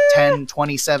 7, 8, 10,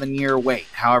 27 year wait,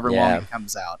 however long it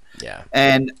comes out. Yeah.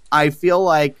 And I feel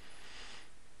like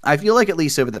at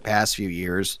least over the past few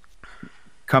years,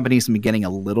 companies have been getting a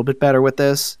little bit better with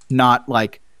this, not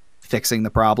like fixing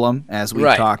the problem as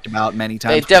we've talked about many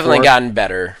times. They've definitely gotten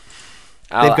better.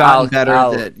 They've gotten better.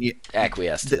 I'll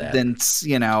acquiesce to that. Then,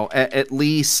 you know, at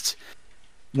least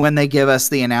when they give us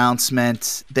the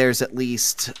announcement, there's at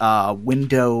least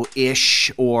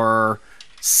window-ish or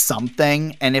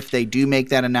something. And if they do make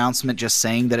that announcement just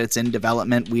saying that it's in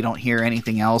development, we don't hear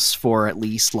anything else for at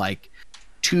least like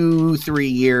 2-3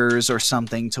 years or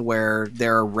something to where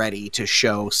they're ready to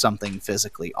show something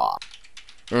physically off.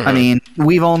 Mm-hmm. I mean,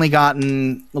 we've only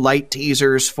gotten light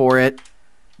teasers for it.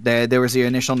 There was the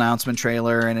initial announcement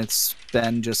trailer, and it's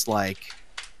been just like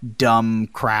dumb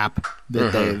crap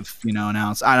that they've, you know,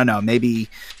 announced. I don't know. Maybe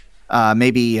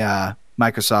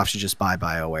Microsoft should just buy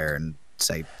BioWare and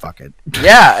say fuck it.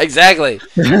 Yeah, exactly.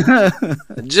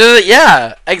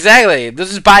 Yeah, exactly.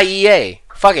 This is buy EA.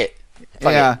 Fuck it.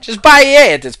 Fuck it. Just buy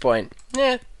EA at this point.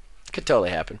 Yeah, could totally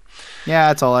happen. Yeah,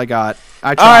 that's all I got.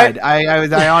 I tried.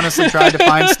 Right. I honestly tried to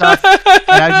find stuff, and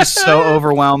I'm just so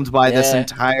overwhelmed by this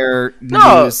entire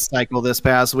news cycle this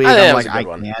past week. I'm like, I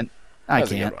can't.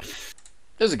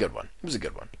 It was a good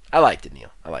one. I liked it, Neil.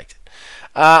 I liked it.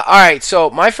 All right, so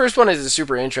my first one is a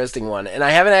super interesting one, and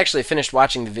I haven't actually finished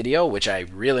watching the video, which I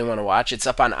really want to watch. It's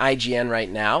up on IGN right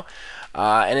now,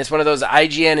 and it's one of those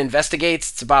IGN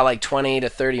investigates. It's about like 20 to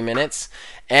 30 minutes,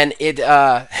 and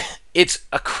it's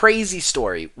a crazy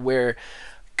story where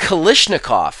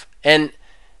Kalashnikov, and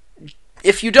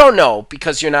if you don't know,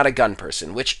 because you're not a gun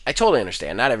person, which I totally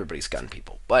understand, not everybody's gun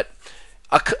people, but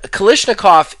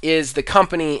Kalashnikov is the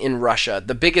company in Russia,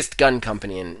 the biggest gun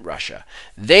company in Russia.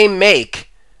 They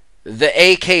make the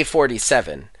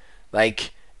AK-47,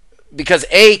 like, because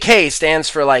AK stands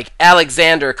for like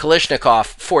Alexander Kalashnikov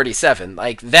 47.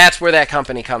 Like, that's where that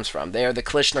company comes from. They are the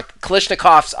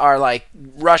Kalashnikovs are like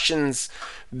Russians'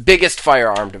 biggest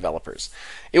firearm developers.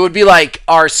 It would be like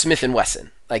our Smith &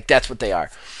 Wesson. Like, that's what they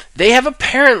are. They have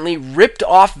apparently ripped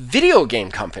off a video game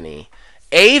company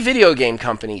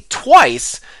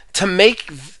twice to make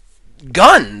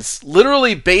guns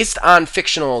literally based on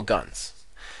fictional guns.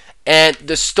 And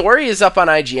the story is up on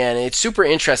IGN, and it's super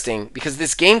interesting because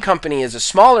this game company is a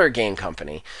smaller game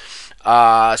company. So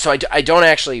I don't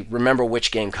actually remember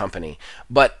which game company,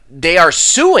 but they are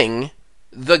suing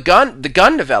the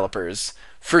gun developers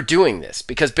for doing this,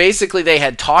 because basically they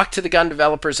had talked to the gun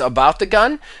developers about the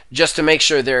gun just to make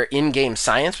sure their in-game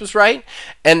science was right,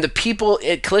 and the people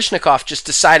at Kalashnikov just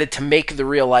decided to make the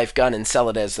real-life gun and sell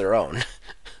it as their own.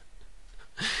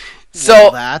 So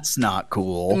well, that's not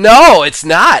cool. No, it's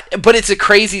not, but it's a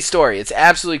crazy story. It's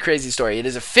absolutely crazy story. It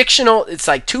is it's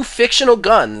like two fictional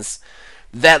guns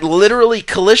that literally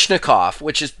Kalashnikov,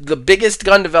 which is the biggest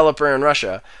gun developer in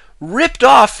Russia, ripped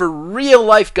off for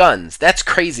real-life guns. That's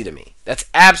crazy to me. That's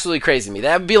absolutely crazy to me.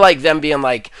 That would be like them being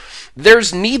like,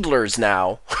 there's Needlers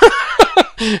now.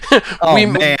 We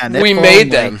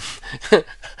made them.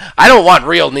 I don't want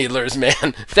real Needlers,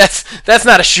 man. That's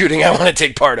not a shooting I want to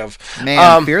take part of.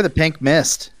 Man, Fear the Pink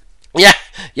Mist. Yeah.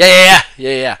 But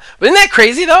isn't that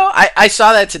crazy, though? I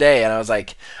saw that today, and I was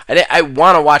like, I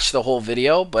want to watch the whole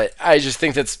video, but I just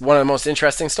think that's one of the most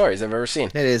interesting stories I've ever seen.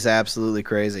 It is absolutely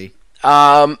crazy.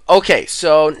 Okay,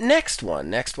 so next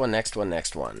one.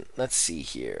 Let's see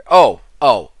here. Oh,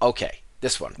 okay.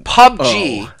 This one.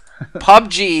 PUBG.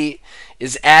 PUBG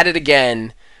is at it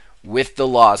again with the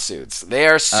lawsuits. They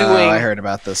are suing... I heard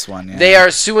about this one, yeah. They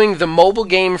are suing the mobile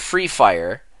game Free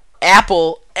Fire,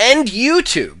 Apple, and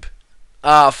YouTube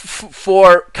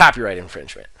for copyright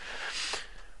infringement.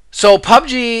 So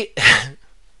PUBG,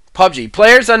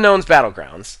 PlayerUnknown's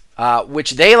Battlegrounds,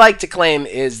 which they like to claim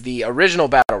is the original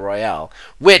Battle Royale,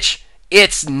 which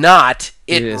it's not.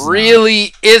 It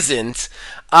really isn't.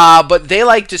 But they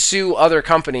like to sue other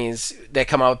companies that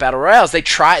come out with Battle Royales.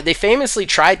 They famously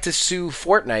tried to sue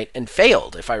Fortnite and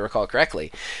failed, if I recall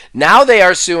correctly. Now they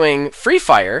are suing Free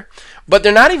Fire, but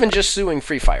they're not even just suing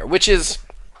Free Fire, which is,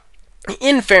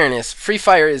 in fairness, Free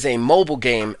Fire is a mobile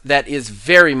game that is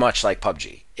very much like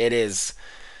PUBG. It is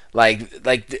like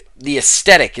the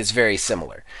aesthetic is very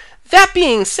similar. That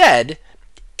being said,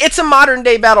 it's a modern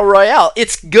day Battle Royale.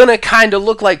 It's gonna kind of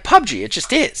look like PUBG. It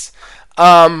just is.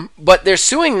 But they're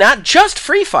suing not just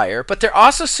Free Fire, but they're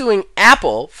also suing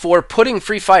Apple for putting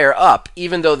Free Fire up,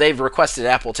 even though they've requested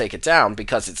Apple take it down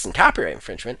because it's in copyright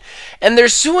infringement. And they're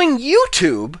suing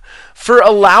YouTube for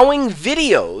allowing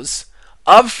videos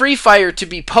of Free Fire to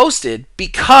be posted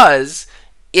because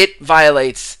it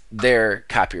violates their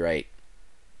copyright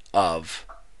of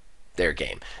their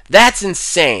game. That's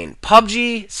insane.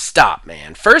 PUBG, stop,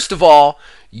 man. First of all,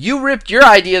 you ripped your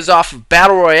ideas off of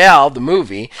Battle Royale, the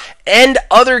movie, and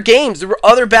other games. There were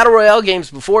other Battle Royale games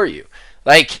before you.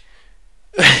 Like,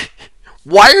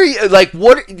 why are you, like,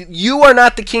 what, you are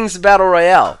not the kings of Battle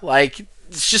Royale. Like,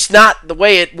 it's just not the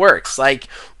way it works. Like,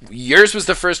 yours was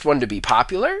the first one to be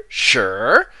popular.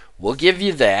 Sure, we'll give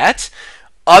you that.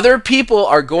 Other people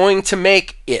are going to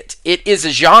make it. It is a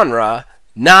genre,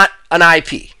 not an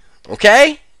IP.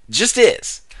 Okay? Just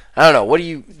is. I don't know. What do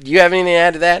you have anything to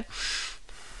add to that?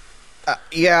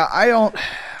 Yeah,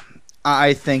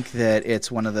 I think that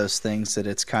it's one of those things that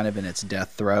it's kind of in its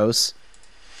death throes,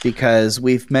 because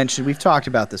we've talked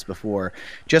about this before.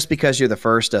 Just because you're the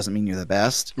first doesn't mean you're the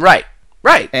best. Right.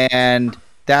 And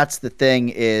that's the thing,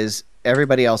 is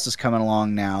everybody else is coming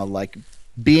along now. Like,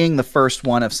 being the first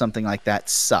one of something like that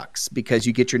sucks, because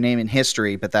you get your name in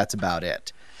history, but that's about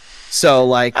it. So,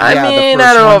 like, I don't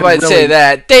know if I'd say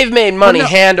that. They've made money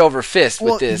hand over fist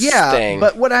with this thing.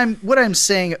 But what I'm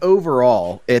saying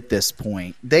overall at this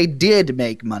point, they did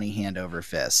make money hand over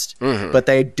fist, but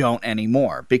they don't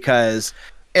anymore because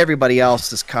everybody else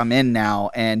has come in now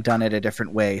and done it a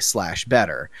different way /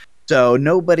 better. So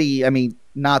nobody, I mean,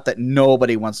 not that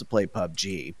nobody wants to play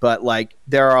PUBG, but like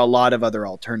there are a lot of other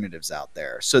alternatives out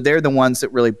there. So they're the ones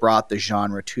that really brought the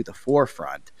genre to the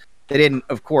forefront. They didn't,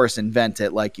 of course, invent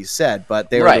it, like you said, but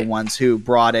they were the ones who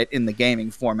brought it in the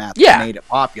gaming format that made it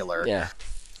popular. Yeah.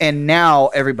 And now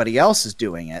everybody else is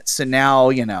doing it. So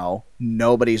now, you know,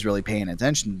 nobody's really paying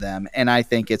attention to them. And I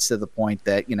think it's to the point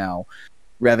that, you know,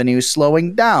 revenue's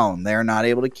slowing down. They're not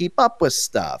able to keep up with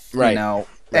stuff, you know.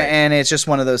 Right. And it's just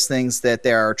one of those things that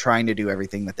they're trying to do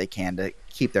everything that they can to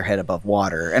keep their head above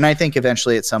water. And I think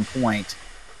eventually at some point,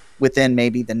 within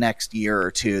maybe the next year or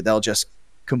two, they'll just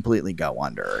completely go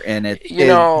under, and it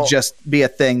just be a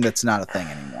thing that's not a thing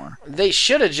anymore. They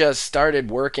should have just started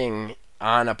working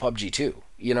on a PUBG 2.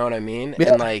 You know what I mean?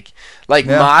 Yeah. And like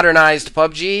modernized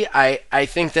PUBG, I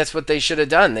think that's what they should have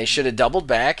done. They should have doubled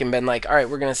back and been like, all right,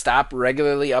 we're going to stop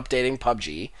regularly updating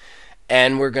PUBG,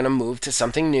 and we're going to move to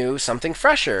something new, something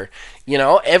fresher. You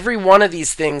know, every one of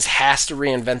these things has to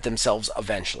reinvent themselves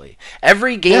eventually.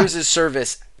 Every games as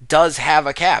service does have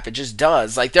a cap. It just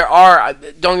does. Like, there are,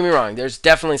 don't get me wrong, there's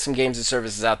definitely some games and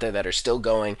services out there that are still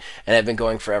going and have been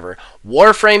going forever.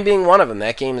 Warframe being one of them.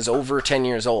 That game is over 10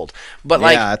 years old. But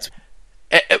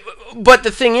but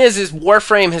the thing is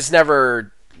Warframe has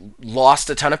never lost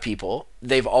a ton of people.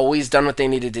 They've always done what they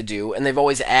needed to do, and they've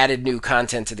always added new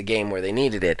content to the game where they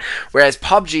needed it. Whereas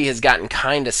PUBG has gotten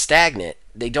kind of stagnant.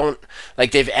 They don't,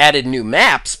 like, they've added new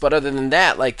maps, but other than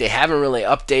that, like, they haven't really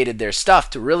updated their stuff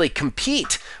to really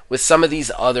compete with some of these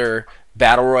other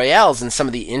battle royales and some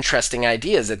of the interesting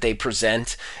ideas that they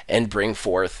present and bring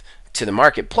forth to the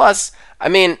market. Plus, I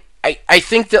mean, I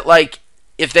think that, like,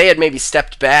 if they had maybe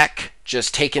stepped back,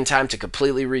 just taken time to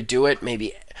completely redo it,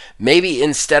 maybe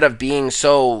instead of being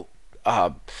so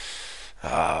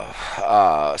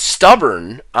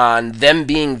stubborn on them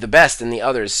being the best and the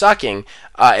others sucking,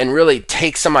 and really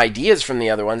take some ideas from the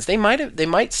other ones, they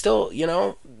might still, you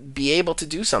know, be able to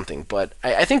do something. But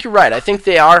I think you're right. I think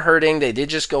they are hurting. They did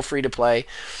just go free to play,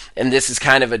 and this is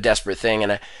kind of a desperate thing.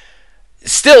 And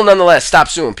still, nonetheless, stop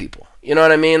suing people. You know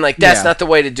what I mean? Like, that's not the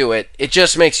way to do it. It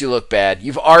just makes you look bad.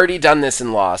 You've already done this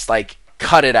and lost. Like,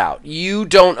 cut it out. You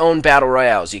don't own battle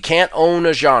royales. You can't own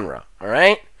a genre. All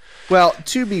right? Well,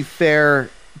 to be fair,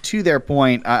 to their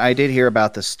point, I did hear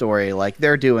about this story. Like,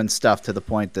 they're doing stuff to the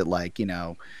point that, like, you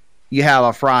know, you have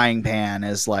a frying pan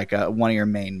as, like, one of your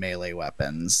main melee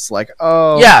weapons. Like,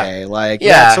 okay,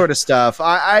 that sort of stuff.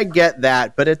 I get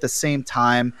that, but at the same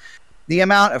time, the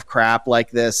amount of crap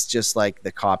like this, just like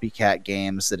the copycat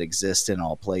games that exist in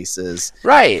all places.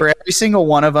 Right. For every single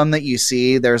one of them that you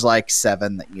see, there's like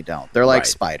 7 that you don't. They're like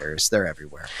spiders. They're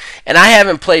everywhere. And I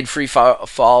haven't played Free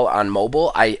Fall on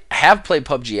mobile. I have played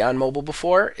PUBG on mobile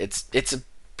before. It's a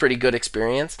pretty good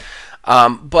experience.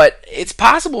 But it's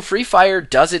possible Free Fire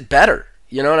does it better.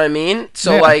 You know what I mean?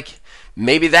 So, like,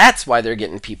 maybe that's why they're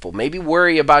getting people. Maybe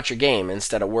worry about your game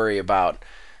instead of worry about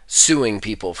suing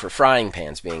people for frying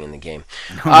pans being in the game.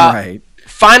 Right.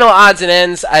 Final odds and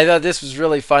ends. I thought this was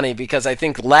really funny because I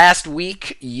think last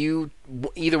week you,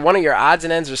 either one of your odds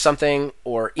and ends or something,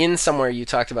 or in somewhere you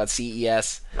talked about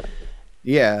CES.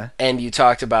 Yeah. And you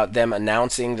talked about them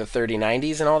announcing the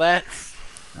 3090s and all that.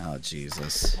 Oh,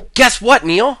 Jesus. Guess what,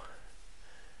 Neil?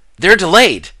 They're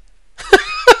delayed.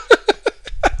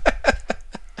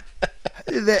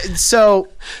 So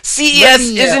CES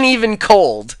isn't even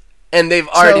cold. And they've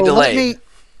already delayed.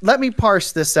 Let me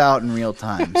parse this out in real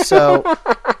time. So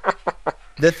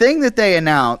the thing that they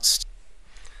announced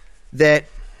that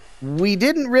we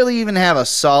didn't really even have a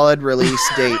solid release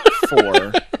date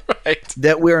for,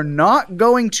 that we're not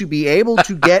going to be able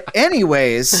to get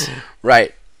anyways,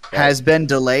 has been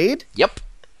delayed? Yep.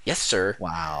 Yes, sir.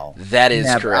 Wow. That is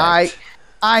correct.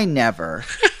 I never.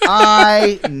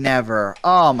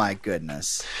 Oh, my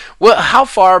goodness. Well, how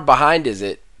far behind is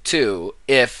it, too,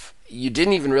 if you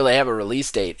didn't even really have a release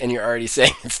date and you're already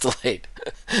saying it's delayed?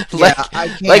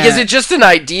 Like, is it just an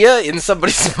idea in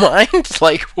somebody's mind?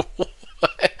 Like,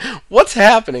 what's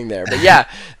happening there? But yeah,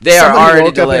 they are already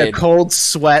woke delayed. Up in a cold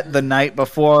sweat the night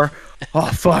before.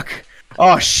 Oh, fuck.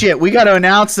 Oh, shit. We got to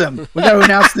announce them. We got to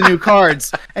announce the new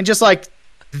cards. And just like,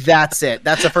 that's it.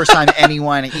 That's the first time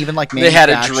anyone, even like they had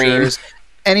a dream.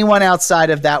 Anyone outside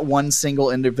of that one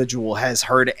single individual has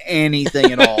heard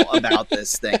anything at all about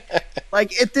this thing.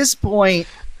 Like, at this point,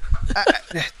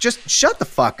 just shut the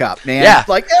fuck up, man. Yeah.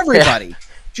 Like, everybody.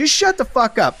 Just shut the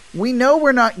fuck up. We know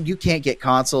you can't get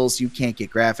consoles, you can't get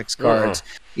graphics cards.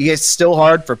 It's still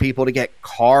hard for people to get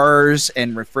cars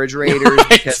and refrigerators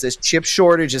because this chip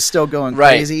shortage is still going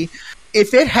crazy.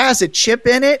 If it has a chip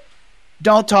in it,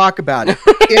 don't talk about it.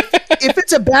 If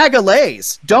it's a bag of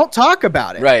Lay's, don't talk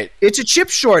about it. Right. It's a chip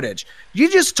shortage. You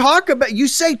just you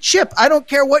say chip. I don't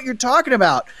care what you're talking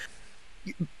about.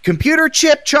 Computer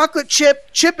chip, chocolate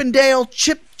chip, Chippendale,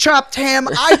 chip chopped ham.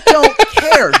 I don't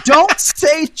care. Don't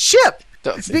say chip.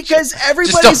 Because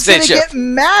everybody's going to get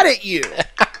mad at you.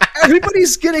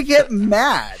 Everybody's going to get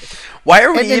mad. Why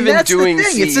are we even doing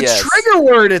CES? It's a trigger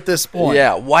word at this point.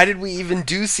 Yeah, why did we even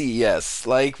do CES?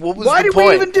 Like, what was the point? Why did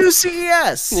we even do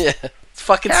CES? Yeah, it's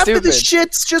fucking Half stupid. Half of the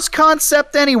shit's just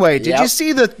concept anyway. Did you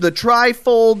see the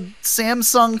tri-fold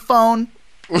Samsung phone?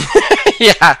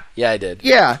 Yeah, I did.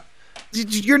 Yeah.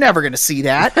 You're never going to see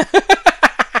that.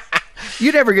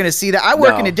 You're never going to see that. I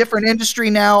work in a different industry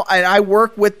now, and I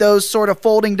work with those sort of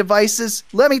folding devices.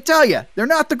 Let me tell you, they're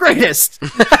not the greatest.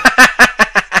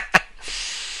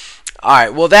 All right,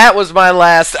 well, that was my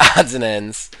last odds and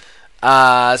ends.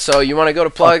 So you want to go to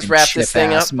plugs, wrap this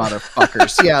thing up?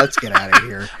 Motherfuckers. Yeah, let's get out of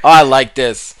here. Oh, I like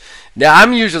this. Now,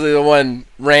 I'm usually the one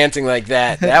ranting like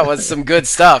that. That was some good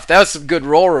stuff. That was some good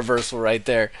role reversal right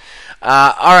there.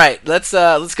 All right, let's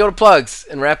go to plugs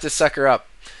and wrap this sucker up.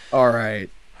 All right.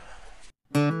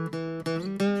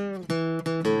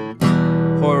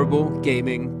 Horrible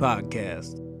Gaming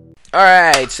Podcast. All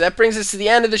right, so that brings us to the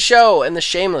end of the show and the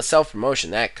shameless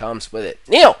self-promotion that comes with it.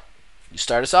 Neil, you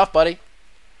start us off, buddy.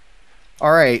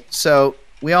 All right, so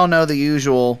we all know the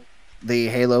usual, the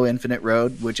Halo Infinite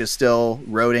Road, which is still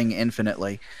roading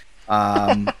infinitely.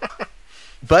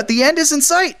 But the end is in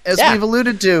sight, as we've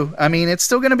alluded to. I mean, it's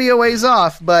still going to be a ways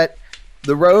off, but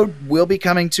the road will be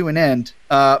coming to an end.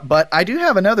 But I do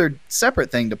have another separate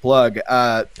thing to plug.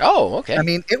 Okay. I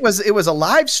mean, it was a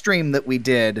live stream that we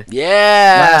did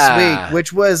last week,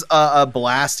 which was a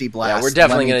blasty blast. Yeah, we're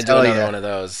definitely going to do another one of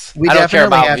those. I don't care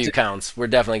about view counts. We're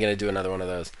definitely going to do another one of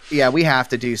those. Yeah, we have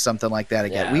to do something like that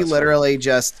again. Yeah, we literally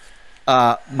just...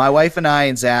 my wife and I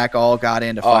and Zach all got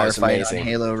into firefight on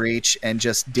Halo Reach and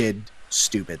just did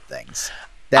stupid things.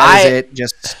 That is it,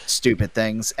 just stupid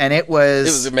things. And it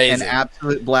was amazing. An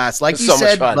absolute blast. Like you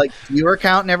said, like viewer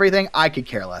count and everything, I could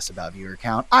care less about viewer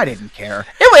count. I didn't care.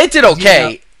 It did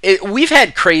okay. We've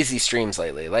had crazy streams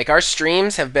lately. Like, our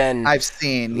streams have been... I've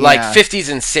seen, like, 50s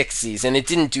and 60s, and it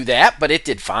didn't do that, but it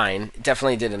did fine. It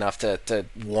definitely did enough to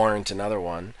warrant another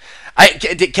one.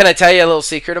 Can I tell you a little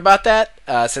secret about that?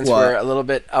 Since we're a little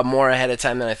bit more ahead of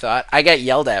time than I thought. I got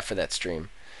yelled at for that stream.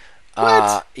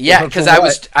 What? Yeah, because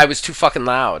I was too fucking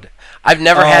loud. I've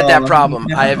never had that problem.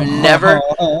 No. I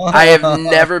have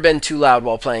never been too loud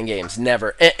while playing games.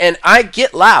 Never. And I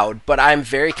get loud, but I'm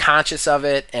very conscious of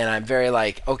it, and I'm very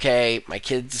like, okay, my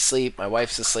kid's asleep, my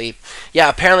wife's asleep. Yeah,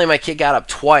 apparently my kid got up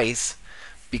twice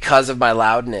because of my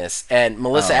loudness, and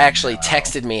Melissa actually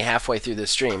texted me halfway through the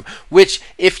stream, which,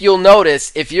 if you'll notice,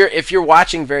 if you're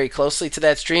watching very closely to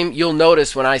that stream, you'll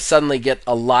notice when I suddenly get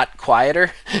a lot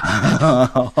quieter.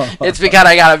 It's because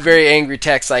I got a very angry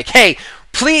text like, hey,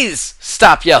 please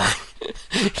stop yelling.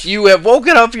 You have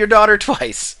woken up your daughter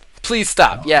twice. Please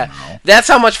stop. That's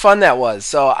how much fun that was.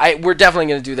 So we're definitely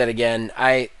going to do that again.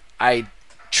 I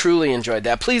truly enjoyed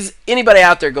that. Please, anybody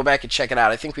out there, go back and check it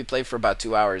out. I think we played for about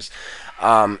 2 hours.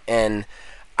 And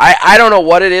I don't know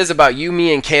what it is about you,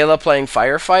 me, and Kayla playing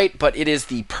Firefight, but it is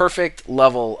the perfect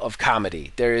level of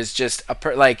comedy. There is just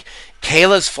like,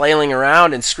 Kayla's flailing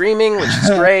around and screaming, which is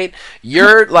great.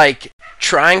 You're like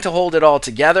trying to hold it all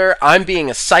together. I'm being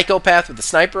a psychopath with a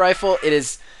sniper rifle. It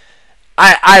is,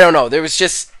 I don't know. There was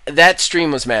just, that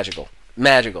stream was magical,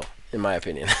 in my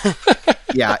opinion.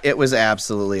 Yeah, it was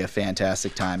absolutely a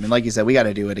fantastic time. And like you said, we got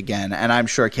to do it again. And I'm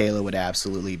sure Kayla would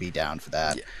absolutely be down for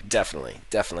that. Yeah,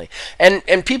 definitely.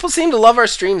 And people seem to love our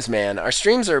streams, man. Our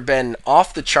streams have been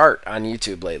off the chart on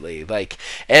YouTube lately. Like,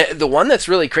 and the one that's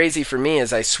really crazy for me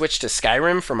is I switched to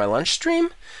Skyrim for my lunch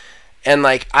stream. And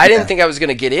like, I didn't think I was going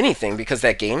to get anything because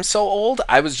that game's so old.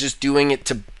 I was just doing it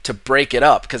to break it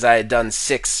up because I had done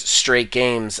 6 straight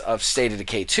games of State of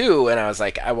Decay 2, and I was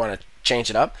like, I want to change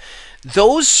it up.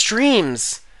 Those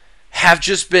streams have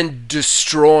just been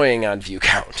destroying on view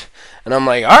count. And I'm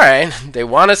like, all right, they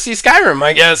want to see Skyrim,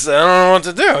 I guess. I don't know what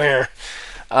to do here.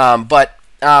 But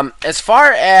as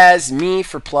far as me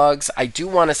for plugs, I do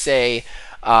want to say,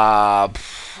 I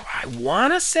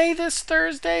want to say this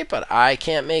Thursday, but I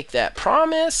can't make that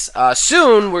promise.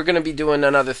 Soon, we're going to be doing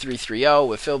another 330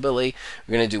 with Phil Billy.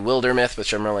 We're going to do Wildermyth,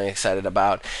 which I'm really excited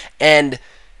about. And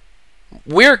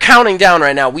we're counting down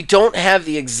right now. We don't have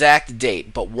the exact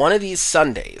date, but one of these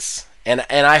Sundays, and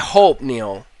I hope,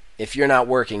 Neil, if you're not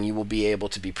working, you will be able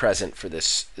to be present for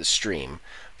this stream.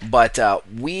 But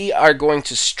we are going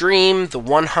to stream the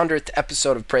 100th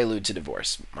episode of Prelude to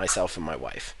Divorce, myself and my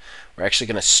wife. We're actually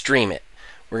going to stream it.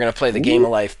 We're going to play the Game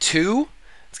of Life 2.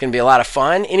 It's going to be a lot of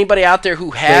fun. Anybody out there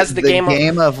who has the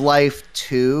Game of Life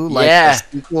 2, like a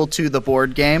sequel to the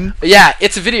board game? Yeah,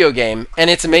 it's a video game, and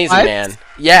it's amazing, man.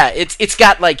 Yeah, it's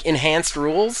got like enhanced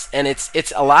rules, and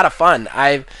it's a lot of fun.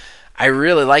 I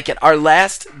really like it.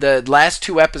 The last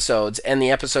 2 episodes and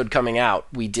the episode coming out,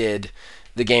 we did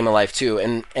the Game of Life 2,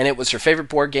 and it was her favorite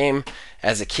board game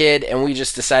as a kid, and we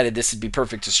just decided this would be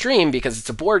perfect to stream because it's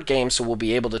a board game, so we'll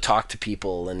be able to talk to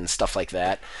people and stuff like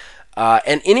that.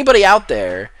 And anybody out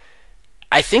there,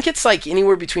 I think it's like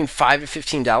anywhere between $5 and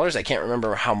 $15. I can't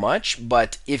remember how much,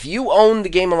 but if you own the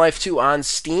Game of Life 2 on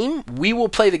Steam, we will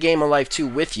play the Game of Life 2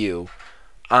 with you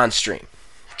on stream.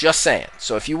 Just saying.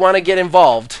 So if you want to get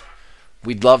involved,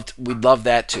 we'd love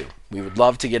that too. We would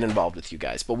love to get involved with you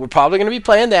guys. But we're probably going to be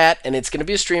playing that, and it's going to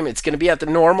be a stream. It's going to be at the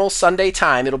normal Sunday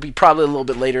time. It'll be probably a little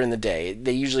bit later in the day.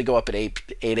 They usually go up at 8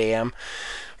 a.m.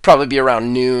 Probably be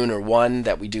around noon or 1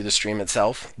 that we do the stream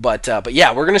itself. But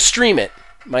yeah, we're going to stream it,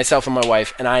 myself and my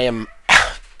wife, and I am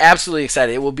absolutely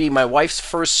excited. It will be my wife's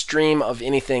first stream of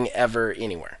anything ever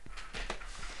anywhere.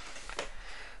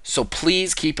 So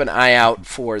please keep an eye out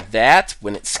for that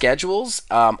when it schedules.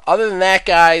 Other than that,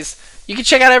 guys, you can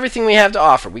check out everything we have to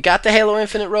offer. We got the Halo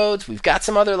Infinite Roads. We've got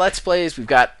some other Let's Plays. We've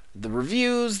got the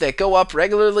reviews that go up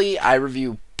regularly. I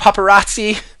review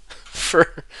Paparazzi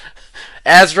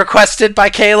as requested by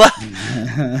Kayla.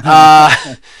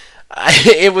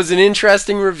 It was an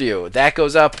interesting review. That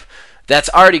goes up. That's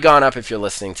already gone up if you're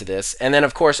listening to this. And then,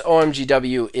 of course,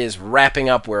 OMGW is wrapping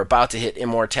up. We're about to hit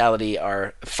Immortality,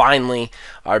 our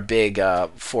big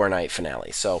 4-night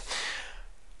finale. So,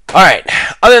 all right.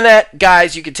 Other than that,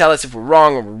 guys, you can tell us if we're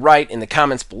wrong or we're right in the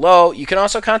comments below. You can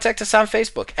also contact us on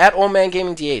Facebook at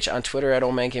OldManGamingDH, on Twitter at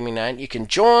OldManGaming9. You can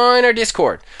join our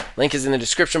Discord. Link is in the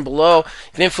description below.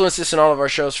 You can influence us in all of our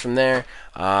shows from there.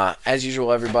 As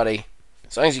usual, everybody,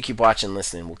 as long as you keep watching and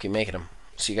listening, we'll keep making them.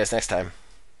 See you guys next time.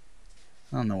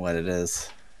 I don't know what it is.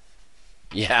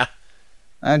 Yeah.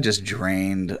 I'm just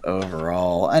drained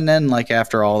overall. And then, like,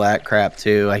 after all that crap,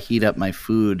 too, I heat up my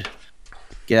food.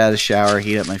 Get out of the shower,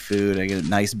 heat up my food. I get a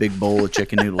nice big bowl of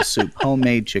chicken noodle soup.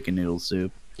 Homemade chicken noodle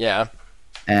soup. Yeah.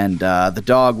 And the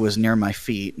dog was near my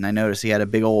feet, and I noticed he had a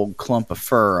big old clump of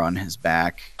fur on his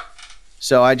back.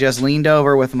 So I just leaned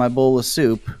over with my bowl of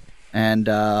soup and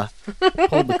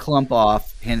pulled the clump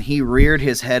off, and he reared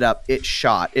his head up. It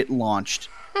shot. It launched.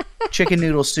 Chicken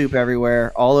noodle soup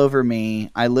everywhere, all over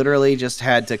me. I literally just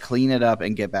had to clean it up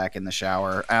and get back in the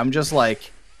shower. I'm just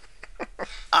like,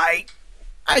 I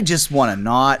just want to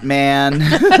not, man.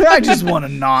 I just want to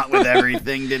not with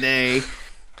everything today.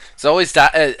 It's always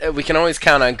we can always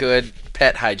count on good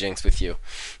pet hijinks with you.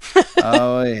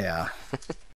 Oh yeah.